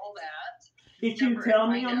can call that. Did you tell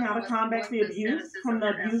me on how to combat the abuse from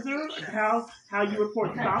the abuser? How you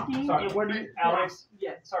report stalking? Sorry, and where do you? Alex?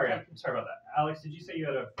 Yes. Sorry about that. Alex, did you say you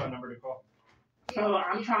had a phone number to call? So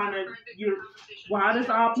I'm trying to. Why does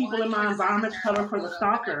all people in my environment cover for the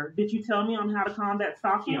stalker? Did you tell me on how to combat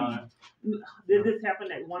stalking? Kiana, Did this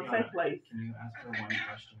happen at one safe place? Can you ask her one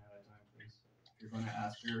question at a time, please? If you're going to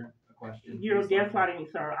ask her a question. You're gaslighting me,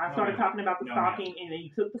 sir. I started talking about the stalking, and then you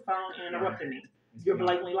took the phone and interrupted me. You're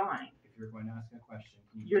blatantly lying. If you're going to ask a question,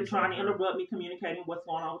 you're trying to interrupt me communicating what's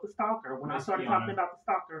going on with the stalker. When I started talking about the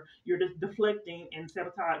stalker, you're just deflecting and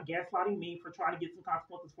sabotage, gaslighting me for trying to get some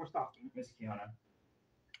consequences for stalking. Miss Kiana,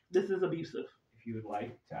 this is abusive. If you would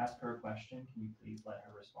like to ask her a question, can you please let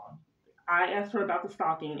her respond? I asked her about the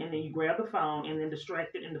stalking, and then you grabbed the phone and then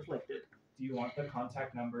distracted and deflected. Do you want the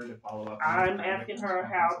contact number to follow up? I'm asking her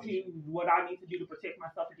what I need to do to protect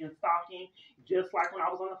myself against stalking, just like when I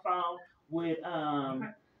was on the phone with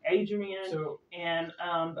Adrian and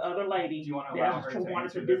the other lady that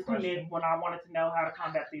wanted to disconnect when I wanted to know how to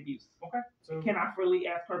combat the abuse. Okay. So can I freely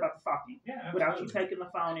ask her about the stalking without you taking the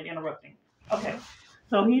phone and interrupting? Okay.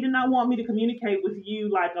 So he did not want me to communicate with you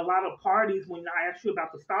like a lot of parties. When I asked you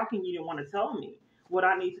about the stalking, you didn't want to tell me what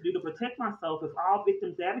I need to do to protect myself. If all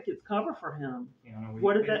victims advocates cover for him,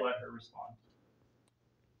 what is that? Let her respond.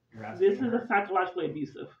 You're asking This is her? a psychologically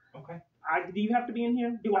abusive. Okay. Do you have to be in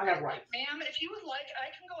here? Do I have rights? Ma'am, if you would like,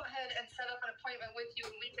 I can go ahead and set up an appointment with you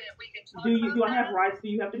and we can talk Do I about have that. rights? Do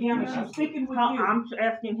you have to be in Yeah, here? she's speaking with Huh, you. I'm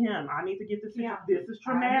asking him. I need to get this. Yeah. This is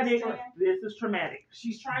traumatic. understand. This is traumatic.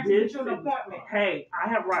 She's trying to get you an This is- appointment. Hey, I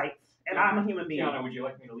have rights, and I'm a human being. Kiana, would you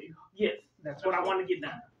like me to leave? Yes, that's what I want to get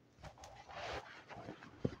done.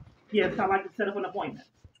 Yes, I'd like to set up an appointment.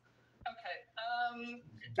 Okay,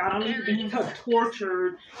 I don't need to be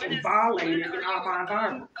tortured and violated in our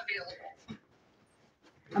environment. Available?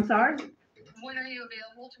 I'm sorry? When are you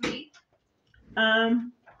available to meet?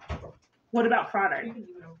 What about Friday?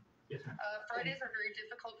 Yes, ma'am. Fridays are very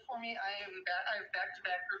difficult for me. I have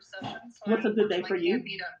back-to-back group sessions. So What's I a good day for unfortunately you? Can't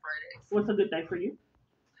meet on Fridays. What's a good day for you?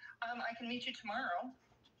 I can meet you tomorrow.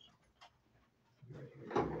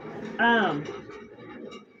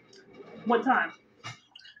 What time?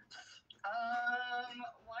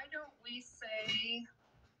 Why don't we say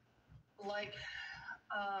like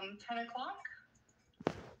 10 o'clock?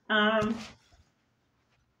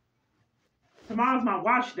 Tomorrow's my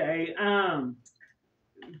wash day.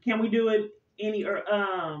 Can we do it any earlier?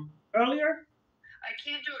 I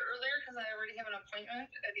can't do it earlier because I already have an appointment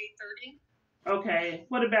at 8:30. Okay.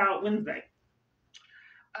 What about Wednesday?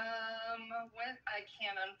 When I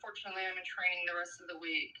can't, unfortunately, I'm in training the rest of the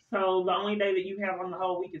week. So the only day that you have on the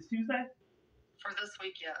whole week is Tuesday? For this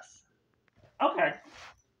week, yes. Okay.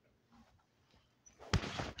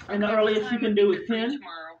 And the Okay, earliest what you time can would do be is good for you 10?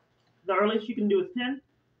 tomorrow. The earliest you can do is 10?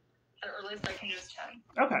 The earliest I can do is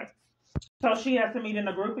 10. Okay. So she has to meet in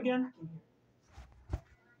a group again?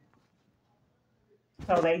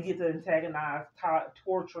 So they get to antagonize,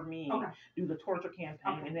 torture me, do the torture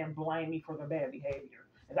campaign, and then blame me for the bad behavior.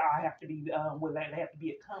 And I have to be, they have to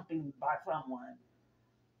be accompanied by someone.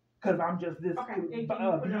 Because I'm just this abusive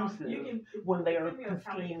when they are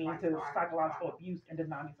scheming to psychological abuse and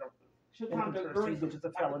deny me services. And conspiracy, which is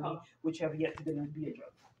a felony, which have yet to be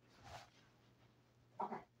addressed.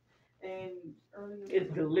 Okay. And earlier.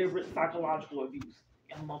 It's deliberate psychological abuse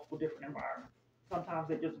in multiple different environments. Sometimes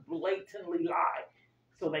they just blatantly lie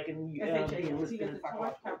so they can be enlisted in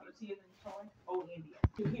psychological abuse. India.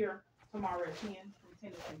 To here tomorrow at 10 from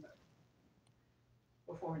 10 to 10:30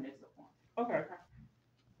 before her next appointment. Okay.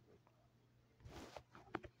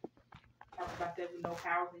 Talk about that. We know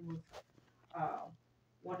housing was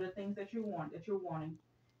one of the things that you're wanting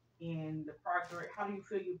in the progress. How do you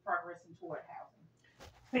feel you're progressing toward housing?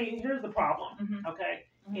 See, here's the problem, okay?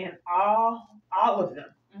 Mhm. In all of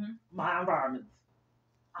them, Mhm. my environments,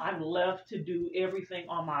 I'm left to do everything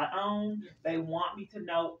on my own. Yes. They want me to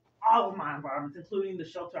know all of my environments, including the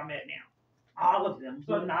shelter I'm at now. All of them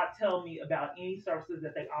do not tell me about any services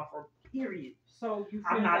that they offer, period. So you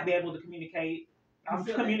feel I'm not be able to communicate. I'm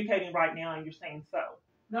communicating right now, and you're saying so.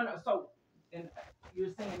 No. So, and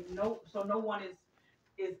you're saying no. So no one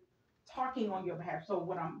is talking on your behalf. So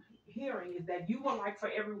what I'm hearing is that you would like for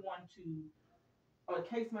everyone to, or a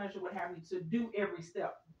case manager would have you to do every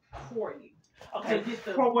step for you. Okay.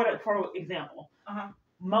 For example,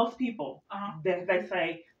 most people they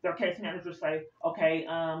say their case managers say, okay,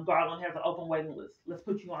 Garland has an open waiting list. Let's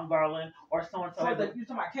put you on Garland, or so and so. You're talking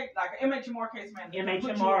about case, like MHMR case manager.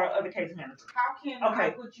 MHMR of the case manager. How can I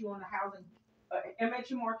put you on the housing?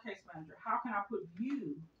 MHMR case manager. How can I put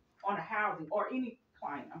you on a housing or any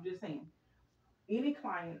client? I'm just saying, any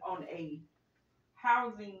client on a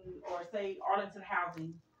housing or say Arlington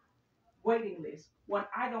housing waiting list when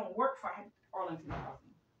I don't work for Arlington housing.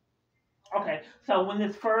 Okay, so when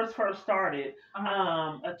this first started,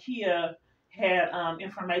 Akia had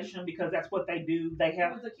information because that's what they do. They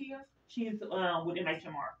have. Who's Akia? She's with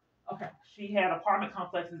MHMR. Okay. She had apartment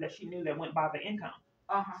complexes that she knew that went by the income.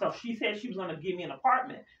 So she said she was going to give me an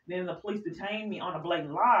apartment. Then the police detained me on a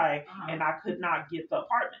blatant lie, and I could not get the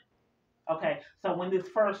apartment. Okay, so when this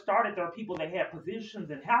first started, there are people that had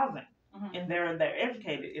positions in housing. And they're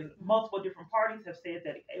educated, and multiple different parties have said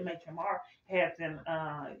that MHMR had them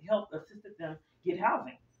assisted them get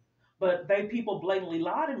housing, but people blatantly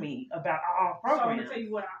lie to me about our programs. So I'm gonna tell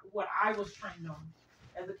you what I was trained on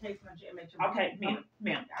as a case manager at MHMR. Okay,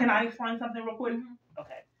 ma'am, can I explain something real quick?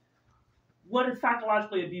 Okay, what is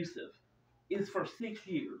psychologically abusive is for 6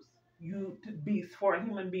 years. For a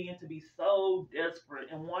human being to be so desperate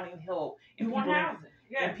and wanting help, and you want housing.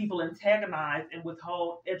 Yes. And people antagonize and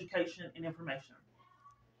withhold education and information.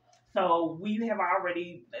 So you have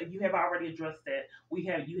already addressed that.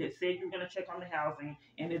 You had said you were going to check on the housing,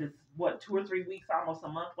 and it is 2 or 3 weeks, almost a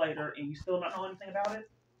month later, and you still don't know anything about it.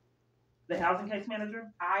 The housing case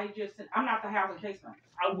manager? I'm not the housing case manager.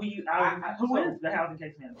 Who is the housing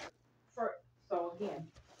case manager? So again,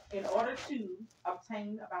 in order to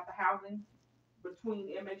obtain about the housing between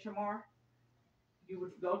MHMR, you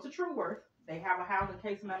would go to True Worth. They have a housing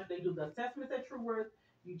case manager. They do the assessments at True Worth.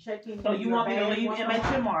 You check in. So you want me to leave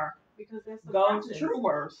MHMR? Because that's the go process. to True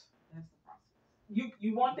Worth. That's the process.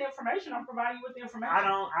 You want the information? I'm providing you with the information.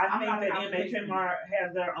 I think that MHMR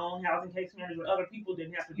has their own housing case manager. Other people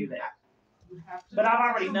didn't have to do that. You have to. But I've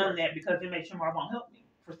already done that because MHMR won't help me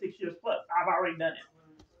for 6 years plus. I've already done it.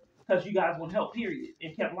 Because you guys wouldn't help, period,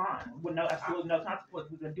 and kept lying with absolutely no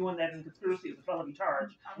consequences. And doing that in conspiracy is a felony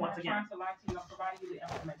charge. Once again, I'm not trying to lie to you. I'm providing you the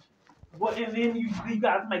information. Well, and then you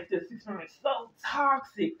guys make this experience so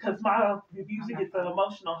toxic because my abuser gets an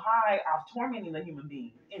emotional high off tormenting a human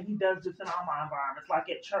being, and he does this in all my environments. Like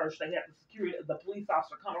at church, they have the police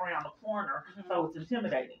officer come around the corner, so it's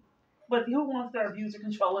intimidating. But who wants their abuser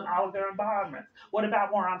controlling all of their environments? What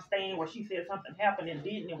about where I'm staying, where she said something happened and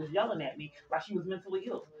didn't, and was yelling at me like she was mentally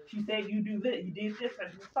ill? She said, you do this, you did this,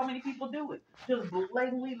 and so many people do it. Just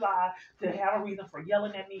blatantly lie to have a reason for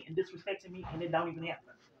yelling at me and disrespecting me, and it don't even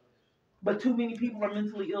happen. But too many people are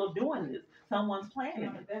mentally ill doing this. Someone's planning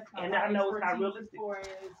it. And I know it's not realistic.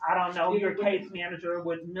 I don't know, you're a case manager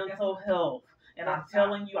with mental health. And I'm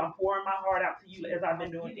telling you, I'm pouring my heart out to you as I've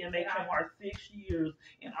been doing MHMR 6 years,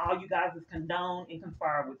 and all you guys is condone and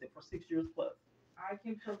conspire with it for 6 years plus. I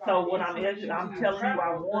can provide. So what I'm telling you,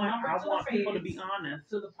 I want people to be honest.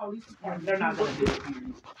 To the police department. They're not going to do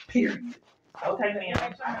it. Period. Okay,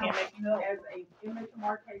 ma'am. I can't make you know. As a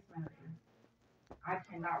MHMR case manager, I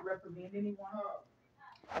cannot recommend anyone.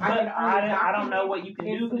 But I don't know what you can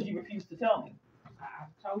do because you refuse to tell me.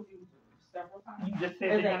 I've told you several times. You just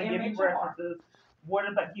said they're going to give you references.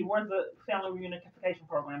 Where's the family reunification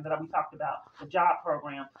program that we talked about? The job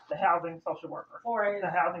program, the housing social worker,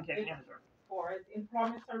 the housing case manager. For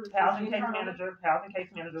employment services. Housing case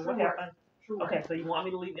manager. What happened? Okay, so you want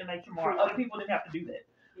me to leave MHMR? Other people didn't have to do that.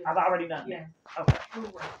 Yes. I've already done that. Yes. Okay.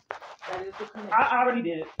 That is the connection. I already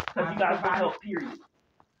did it because you guys would help, period.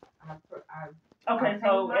 Okay,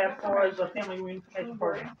 so as far as the family reunification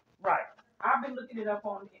program, right. I've been looking it up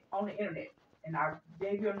on the internet, and I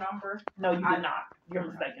gave you a number. No, you did not. You're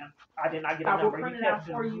mistaken. I did not get a number. You kept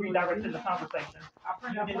redirecting the conversation.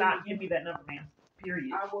 You did not give me that number, ma'am.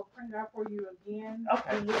 Period. I will print it out for you again.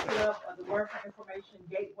 Okay. And look it up. The Word for Information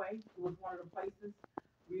Gateway was one of the places.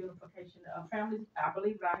 Reunification of families. I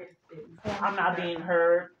believe I had said before. I'm not being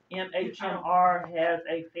heard. MHMR has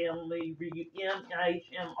a family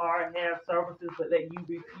MHMR has services, but that you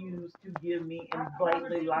refuse to give me and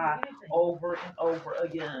blatantly lie over and over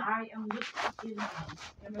again. I am looking in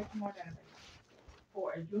the MHMR database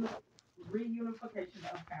for a reunification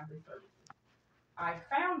of family services. I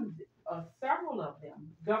found several of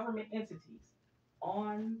them, government entities,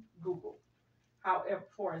 on Google. However,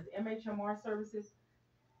 for as MHMR services,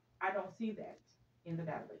 I don't see that in the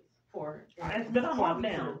database. It's been on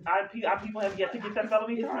lockdown. Our people have yet to get that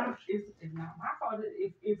felony charge. It's not my fault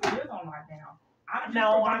if it is on lockdown.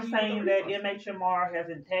 No, I'm saying that MHMR has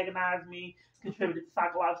antagonized me, contributed to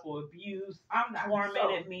psychological abuse,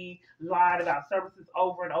 tormented me, lied about services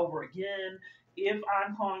over and over again. If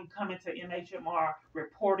I'm coming to MHMR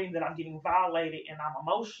reporting that I'm getting violated and I'm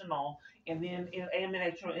emotional, and then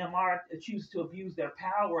MHMR chooses to abuse their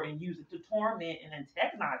power and use it to torment and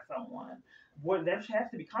antagonize someone, there has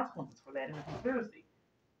to be consequences for that in a conspiracy.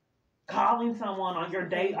 Calling someone on your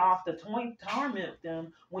day off to torment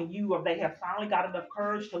them when they have finally got enough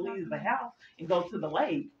courage to leave the house and go to the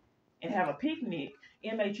lake and have a picnic.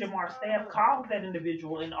 MHMR staff calls that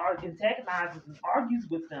individual and antagonizes and argues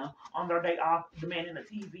with them on their day off, demanding a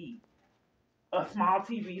small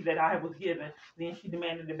TV that I was given. Then she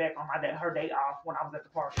demanded it back on her day off when I was at the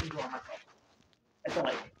park enjoying myself at the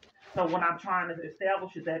lake. So what I'm trying to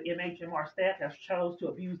establish is that MHMR staff has chose to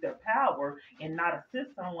abuse their power and not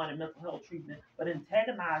assist someone in mental health treatment, but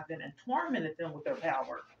antagonize them and tormented them with their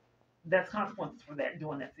power. That's consequences for that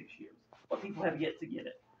doing that 6 years. But people have yet to get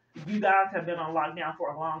it. You guys have been on lockdown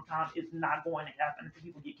for a long time. It's not going to happen until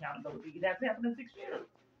people get accountability. It hasn't happened in 6 years.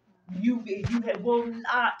 You will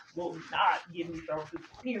not give me services,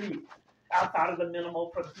 period, outside of the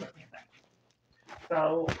minimal for the Smith thing.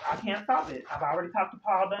 So I can't stop it. I've already talked to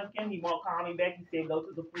Paul Duncan. He won't call me back. He said go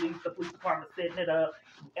to the police. The police department setting it up.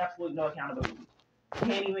 Absolutely no accountability.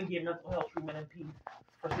 Can't even get mental health treatment in peace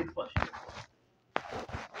for 6+ years.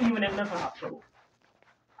 Even in mental hospitals.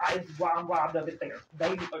 I'm robbed of it there.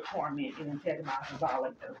 They torment and antagonize and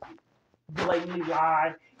violate their people. Blatantly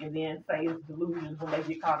lie and then say it's delusions when they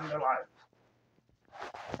get caught in their life.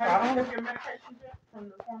 Have you took your medication yet from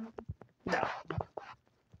the pharmacy? No.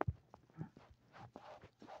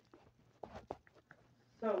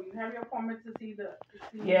 So you have your appointment to see the.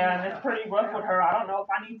 Yeah, and it's pretty rough with her. I don't know if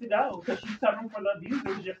I need to go because she's covering for the abuse.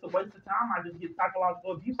 It's just a waste of time. I just get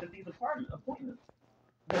psychological abuse at these appointments.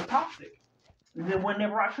 They're toxic. And then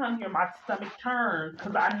whenever I come here, my stomach turns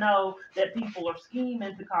because I know that people are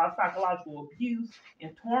scheming to cause psychological abuse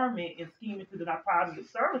and torment and scheming to deny positive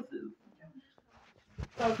services.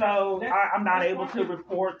 So I'm not able to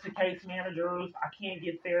report to case managers. I can't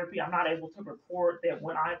get therapy. I'm not able to report that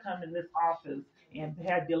when I come in this office and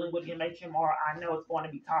have dealing with MHMR, I know it's going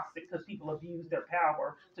to be toxic because people abuse their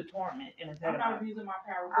power to torment and I'm not abusing my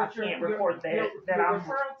power. I can't report that. Your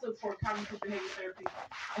referral for cognitive behavior therapy,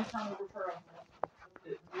 internal referral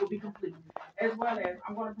will be complete. As well as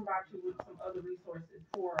I'm going to provide you with some other resources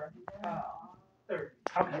for therapy.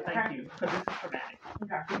 Okay, thank you. Because this is traumatic.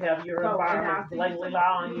 Okay. You have your environment blatantly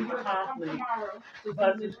allowing you for conflict,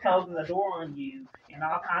 buses closing the door on you, and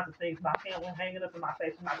all kinds of things. My family hanging up in my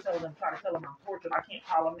face when I try to tell them I'm tortured. I can't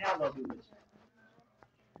call them now, they'll do it.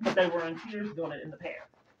 But they were in tears doing it in the past.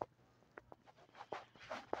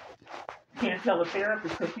 Can't tell a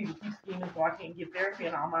therapist because people keep scheming, so I can't get therapy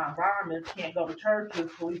in all my environments. Can't go to churches,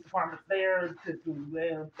 police departments there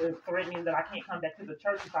they're threatening that I can't come back to the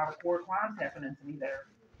church if I report crimes happening to me there.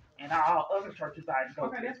 And all other churches I go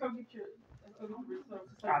to. Okay, let's go get your resources.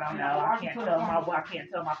 I don't know. I can't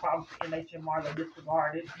tell my problems to MHMR. They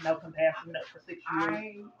disregard it. No compassion for 6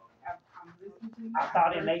 years. I'm listening to you. I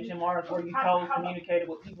thought MHMR is where you communicated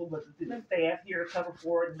with people, but the staff here cover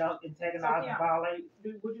for it, don't antagonize and violate.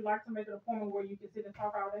 Would you like to make an appointment where you can sit and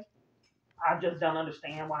talk all day? I just don't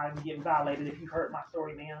understand why I'm getting violated. If you heard my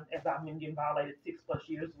story, man, as I've been getting violated 6+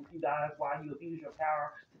 years with you guys, why you abuse your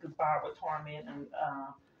power to conspire with torment and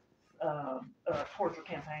torture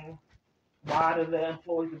campaign. Why do the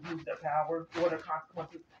employees abuse their power? What are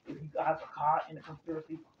consequences if you guys are caught in a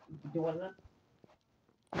conspiracy doing this?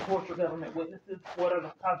 Torture government witnesses, what are the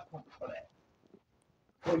consequences for that?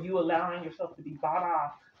 Were you allowing yourself to be bought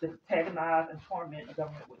off to antagonize and torment a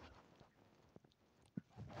government witness?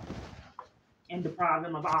 And deprive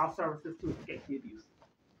them of all services to escape the abuse?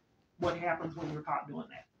 What happens when you're caught doing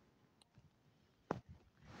that?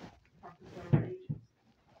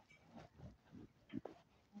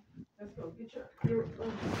 Let's go get your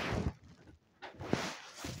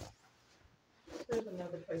There's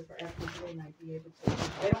another place for applicants they might be able to.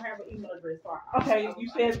 They don't have an email address. So okay, you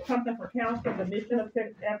said something for counsel, the mission of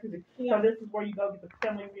Texas Advocacy. So this is where you go get the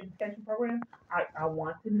family reunification program? I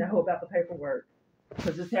want to know about the paperwork.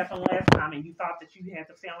 Because this happened last time and you thought that you had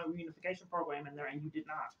the family reunification program in there and you did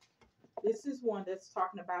not. This is one that's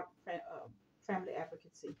talking about family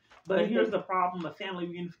advocacy. But here's the problem, the family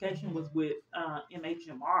reunification was with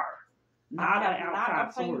MHMR, not an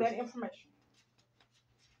outside source. That information.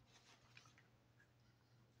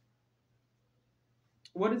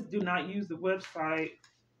 What is do not use the website?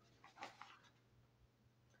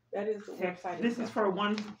 That is the website. This is for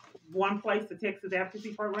one place, the Texas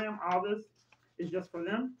Advocacy Program. All this is just for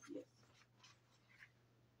them? Yes.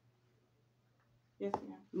 Yes,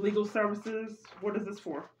 ma'am. Legal services, what is this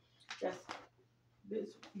for? Yes. This,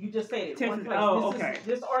 you just said it. Texas, oh, okay.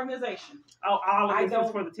 This organization. Oh, all of this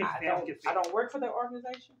is for the Texas Advocacy. I don't work for the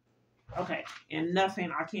organization. Okay, and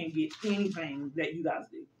nothing, I can't get anything that you guys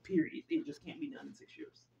do, period. It just can't be done in 6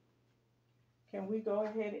 years. Can we go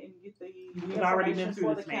ahead and get the We've already been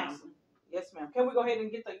through this, ma'am. Yes, ma'am. Can we go ahead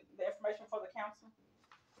and get the information for the council?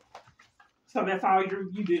 So that's all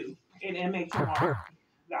you do in MHMR.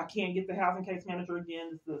 I can't get the housing case manager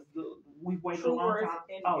again. We've waited a long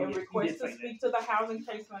time. And request to speak to the housing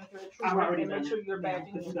case manager at True Worth and make sure you're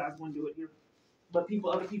badging. Because you guys want to do it here. But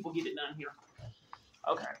other people get it done here.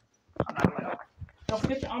 Okay. I'm not gonna go. Don't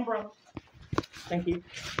forget your umbrella. Thank you.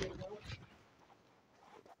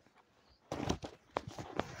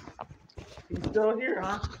 He's still here,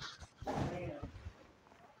 huh?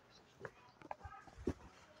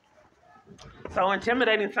 So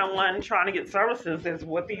intimidating someone trying to get services is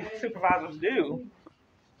what these supervisors do.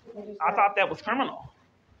 I thought that was criminal.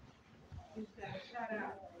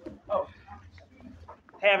 Oh.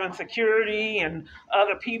 Having security and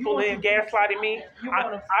other people then gaslighting me.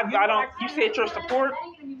 I don't. You said your support.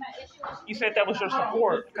 You said that was your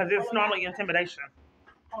support because it's normally intimidation.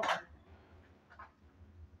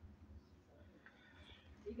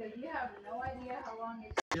 Because you have no idea how long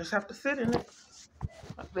it's. You just have to sit in it.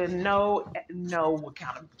 There's no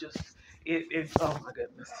kind of it's oh my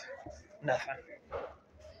goodness, nothing.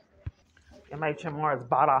 MHMR is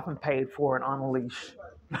bought off and paid for and on a leash.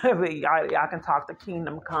 I can talk to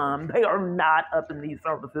Kingdom Come. They are not up in these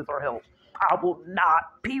services or help. I will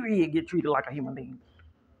not, period, get treated like a human being.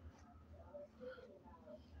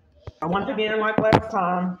 And once again, like last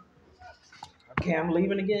time, Okay, I'm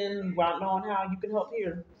leaving again without knowing how you can help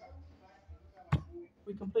here.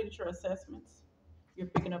 We completed your assessments. You're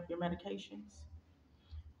picking up your medications,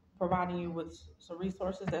 providing you with some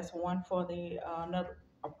resources. That's one for the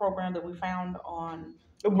a program that we found on.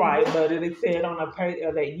 Right, but it said on a page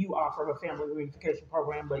that you offer a family reunification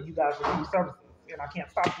program, but you guys refuse services, and I can't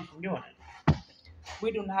stop you from doing it.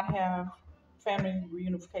 We do not have family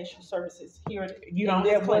reunification services here. You don't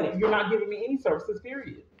have clinic. You're not giving me any services,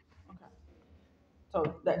 period. Okay.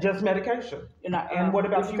 So that just medication. And what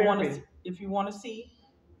about if you want to see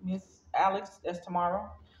Miss Alex, that's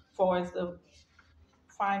tomorrow, for as the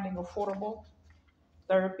finding affordable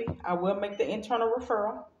therapy, I will make the internal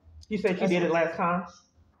referral. You said you did it last time.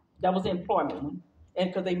 That was the employment one, and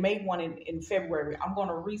because they made one in February, I'm going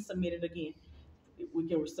to resubmit it again. We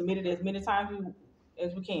can submit it as many times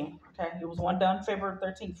as we can. Okay, it was one done February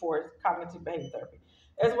 13th for cognitive behavior therapy,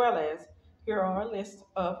 as well as here are a list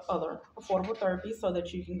of other affordable therapies so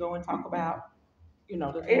that you can go and talk about,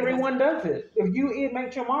 everyone does it. If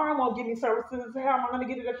MHMR won't give me services, how am I going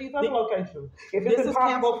to get it at these other locations? If it's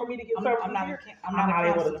impossible for me to get services I'm not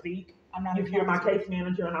able to speak. If you're my case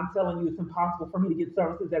manager and I'm telling you it's impossible for me to get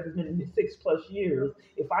services that has been in 6+ years,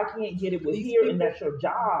 if I can't get it with here and that's your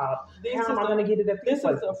job, how am I going to get it at these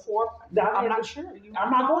places? I'm not sure. I'm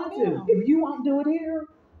not going to. If you won't do it here,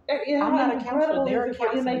 I'm not a counselor. They're for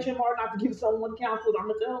MHMR not to give someone counsel on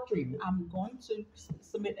mental health treatment. I'm going to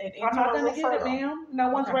submit an I'm not going to get it, ma'am. No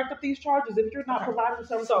one's racked up these charges. If you're not providing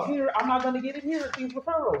services here, I'm not going to get it here at these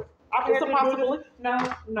referrals. It's a possibility. No.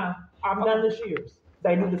 I've done this years.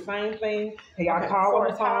 They do the same thing. Hey, I call on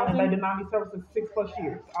the phone and they deny me services 6+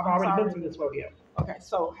 years. I've already been through this rodeo. Okay,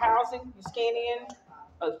 so housing, you scan in,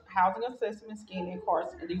 housing assessment, scan in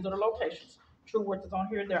cards, and these are the locations. True Worth is on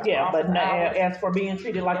here. But as for being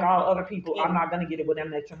treated like all other people, I'm not going to get it with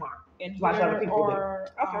MHMR. And like other people do.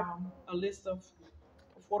 A list of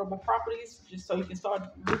affordable properties, just so you can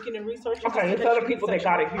start looking and researching. Okay, it's other people that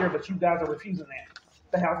got it here, but you guys are refusing that.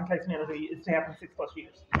 The housing case manager is to happen 6+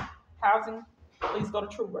 years. Housing, please go to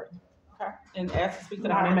True Worth. Okay, and ask to speak to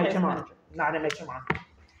the housing case manager. Not MHMR.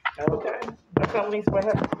 Okay, the felonies, what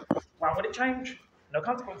happened? Why would it change? No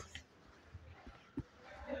consequences.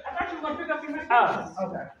 I thought you were going to pick up your medication. Oh,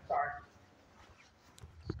 okay. Sorry.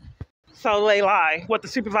 So they lie. What the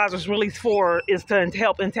supervisor's released for is to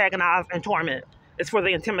help antagonize and torment. It's for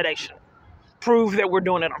the intimidation. Prove that we're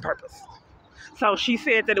doing it on purpose. So she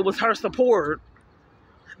said that it was her support.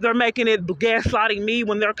 They're making it gaslighting me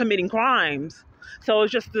when they're committing crimes. So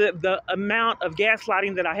it's just the amount of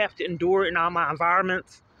gaslighting that I have to endure in all my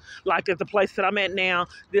environments. Like at the place that I'm at now,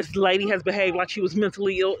 this lady has behaved like she was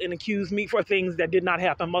mentally ill and accused me for things that did not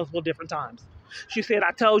happen multiple different times. She said,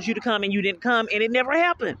 I told you to come and you didn't come, and it never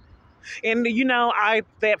happened. And, I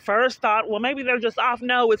at first thought, well, maybe they're just off.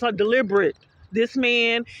 No, it's a deliberate. This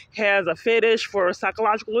man has a fetish for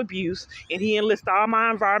psychological abuse, and he enlists all my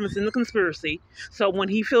environments in the conspiracy. So when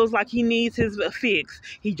he feels like he needs his fix,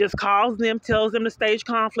 he just calls them, tells them to stage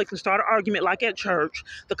conflict and start an argument like at church.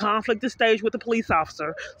 The conflict is staged with the police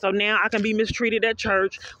officer. So now I can be mistreated at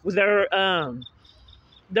church. There's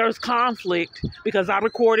conflict because I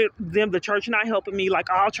recorded them, the church not helping me like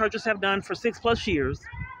all churches have done for 6+ years.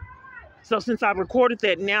 So since I recorded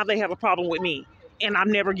that, now they have a problem with me. And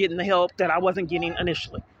I'm never getting the help that I wasn't getting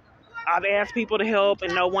initially. I've asked people to help,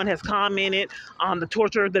 and no one has commented on the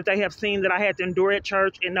torture that they have seen that I had to endure at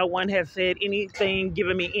church, and no one has said anything,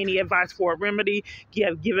 given me any advice for a remedy,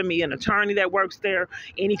 given me an attorney that works there,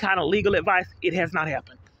 any kind of legal advice. It has not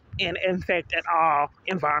happened. And in fact, at all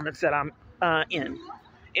environments that I'm in.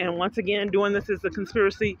 And once again, doing this as a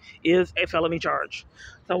conspiracy is a felony charge.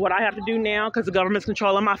 So what I have to do now, because the government's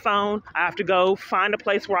controlling my phone, I have to go find a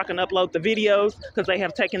place where I can upload the videos, because they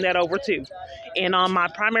have taken that over too. And on my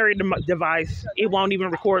primary device, it won't even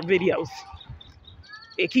record videos.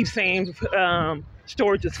 It keeps saying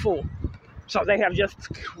storage is full. So they have just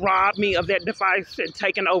robbed me of that device and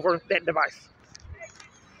taken over that device.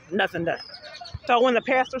 Nothing done. So when the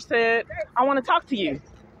pastor said, I want to talk to you.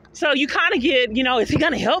 So you kind of get, is he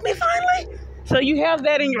going to help me finally? So you have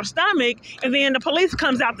that in your stomach, and then the police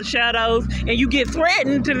comes out the shadows, and you get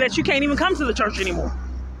threatened that you can't even come to the church anymore.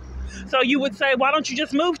 So you would say, why don't you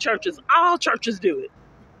just move churches? All churches do it.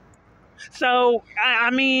 So,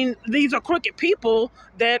 these are crooked people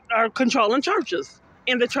that are controlling churches,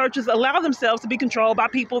 and the churches allow themselves to be controlled by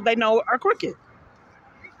people they know are crooked.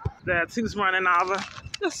 That's who's running over.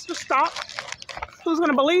 Just stop. Who's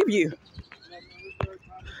going to believe you?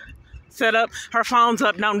 Set up. Her phone's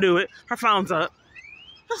up. Don't do it. Her phone's up.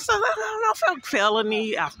 So I felt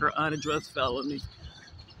felony after unaddressed felony.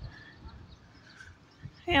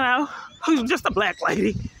 Who's just a black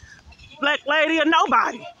lady. black lady or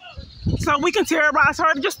nobody. So we can terrorize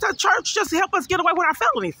her just to church just to help us get away with our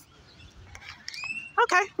felonies.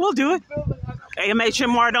 Okay, we'll do it.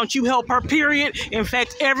 MHMR, don't you help her, period. In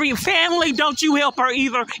fact, every family, don't you help her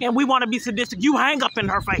either. And we want to be sadistic. You hang up in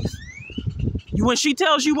her face. When she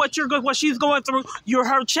tells you what she's going through, you're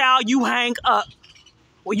her child, you hang up.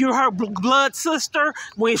 Well, you're her blood sister.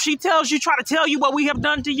 When she tells you, try to tell you what we have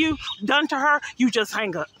done to you, done to her, you just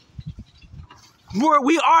hang up.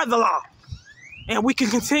 We are the law. And we can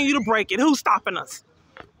continue to break it. Who's stopping us?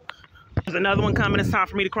 There's another one coming. It's time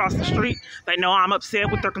for me to cross the street. They know I'm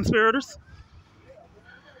upset with their conspirators.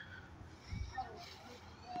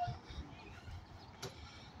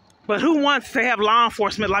 But who wants to have law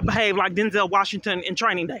enforcement behave like Denzel Washington in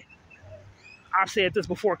Training Day? I've said this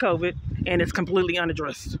before COVID, and it's completely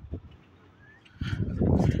unaddressed.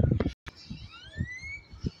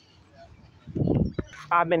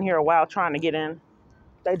 I've been here a while trying to get in.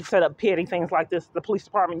 They set up petty things like this. The police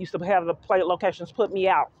department used to have the plate locations put me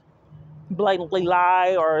out. Blatantly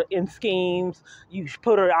lie or in schemes.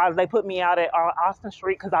 They put me out at Austin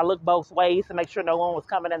Street because I looked both ways to make sure no one was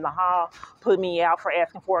coming in the hall. Put me out for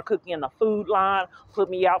asking for a cookie in the food line. Put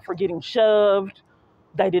me out for getting shoved.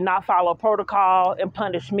 They did not follow protocol and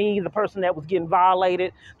punish me, the person that was getting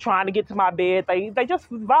violated, trying to get to my bed. They just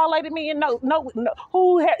violated me, and no,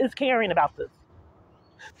 who is caring about this?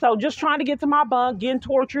 So just trying to get to my bunk, getting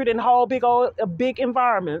tortured in whole big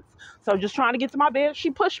environments. So just trying to get to my bed,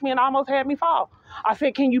 she pushed me and almost had me fall. I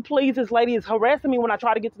said, can you please, this lady is harassing me when I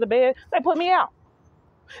try to get to the bed. They put me out.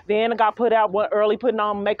 Then I got put out early, putting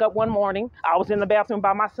on makeup one morning. I was in the bathroom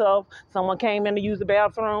by myself. Someone came in to use the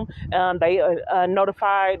bathroom. They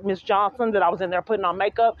notified Miss Johnson that I was in there putting on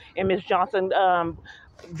makeup. And Miss Johnson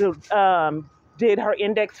did her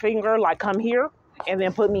index finger, like, come here, and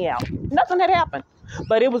then put me out. Nothing had happened.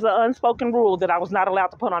 But it was an unspoken rule that I was not allowed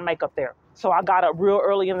to put on makeup there. So I got up real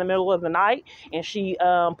early in the middle of the night, and she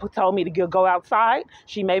told me to go outside.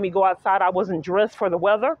 She made me go outside. I wasn't dressed for the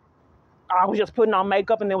weather. I was just putting on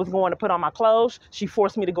makeup and then was going to put on my clothes. She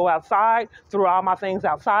forced me to go outside, threw all my things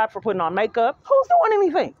outside for putting on makeup. Who's doing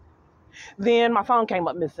anything? Then my phone came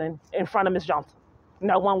up missing in front of Miss Johnson.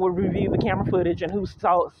 No one would review the camera footage and who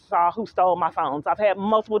stole my phones. I've had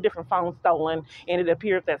multiple different phones stolen, and it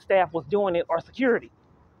appeared that staff was doing it or security.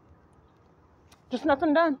 Just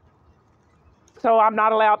nothing done. So I'm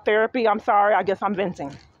not allowed therapy. I'm sorry. I guess I'm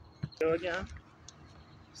venting. Go again.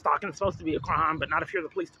 Stalking is supposed to be a crime, but not if you're the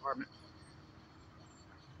police department.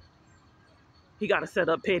 He got to set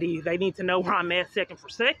up petty. They need to know where I'm at second for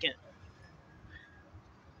second.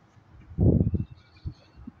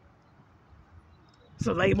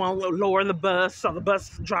 So they won't lower the bus, so the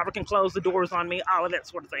bus driver can close the doors on me, all of that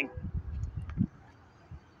sort of thing.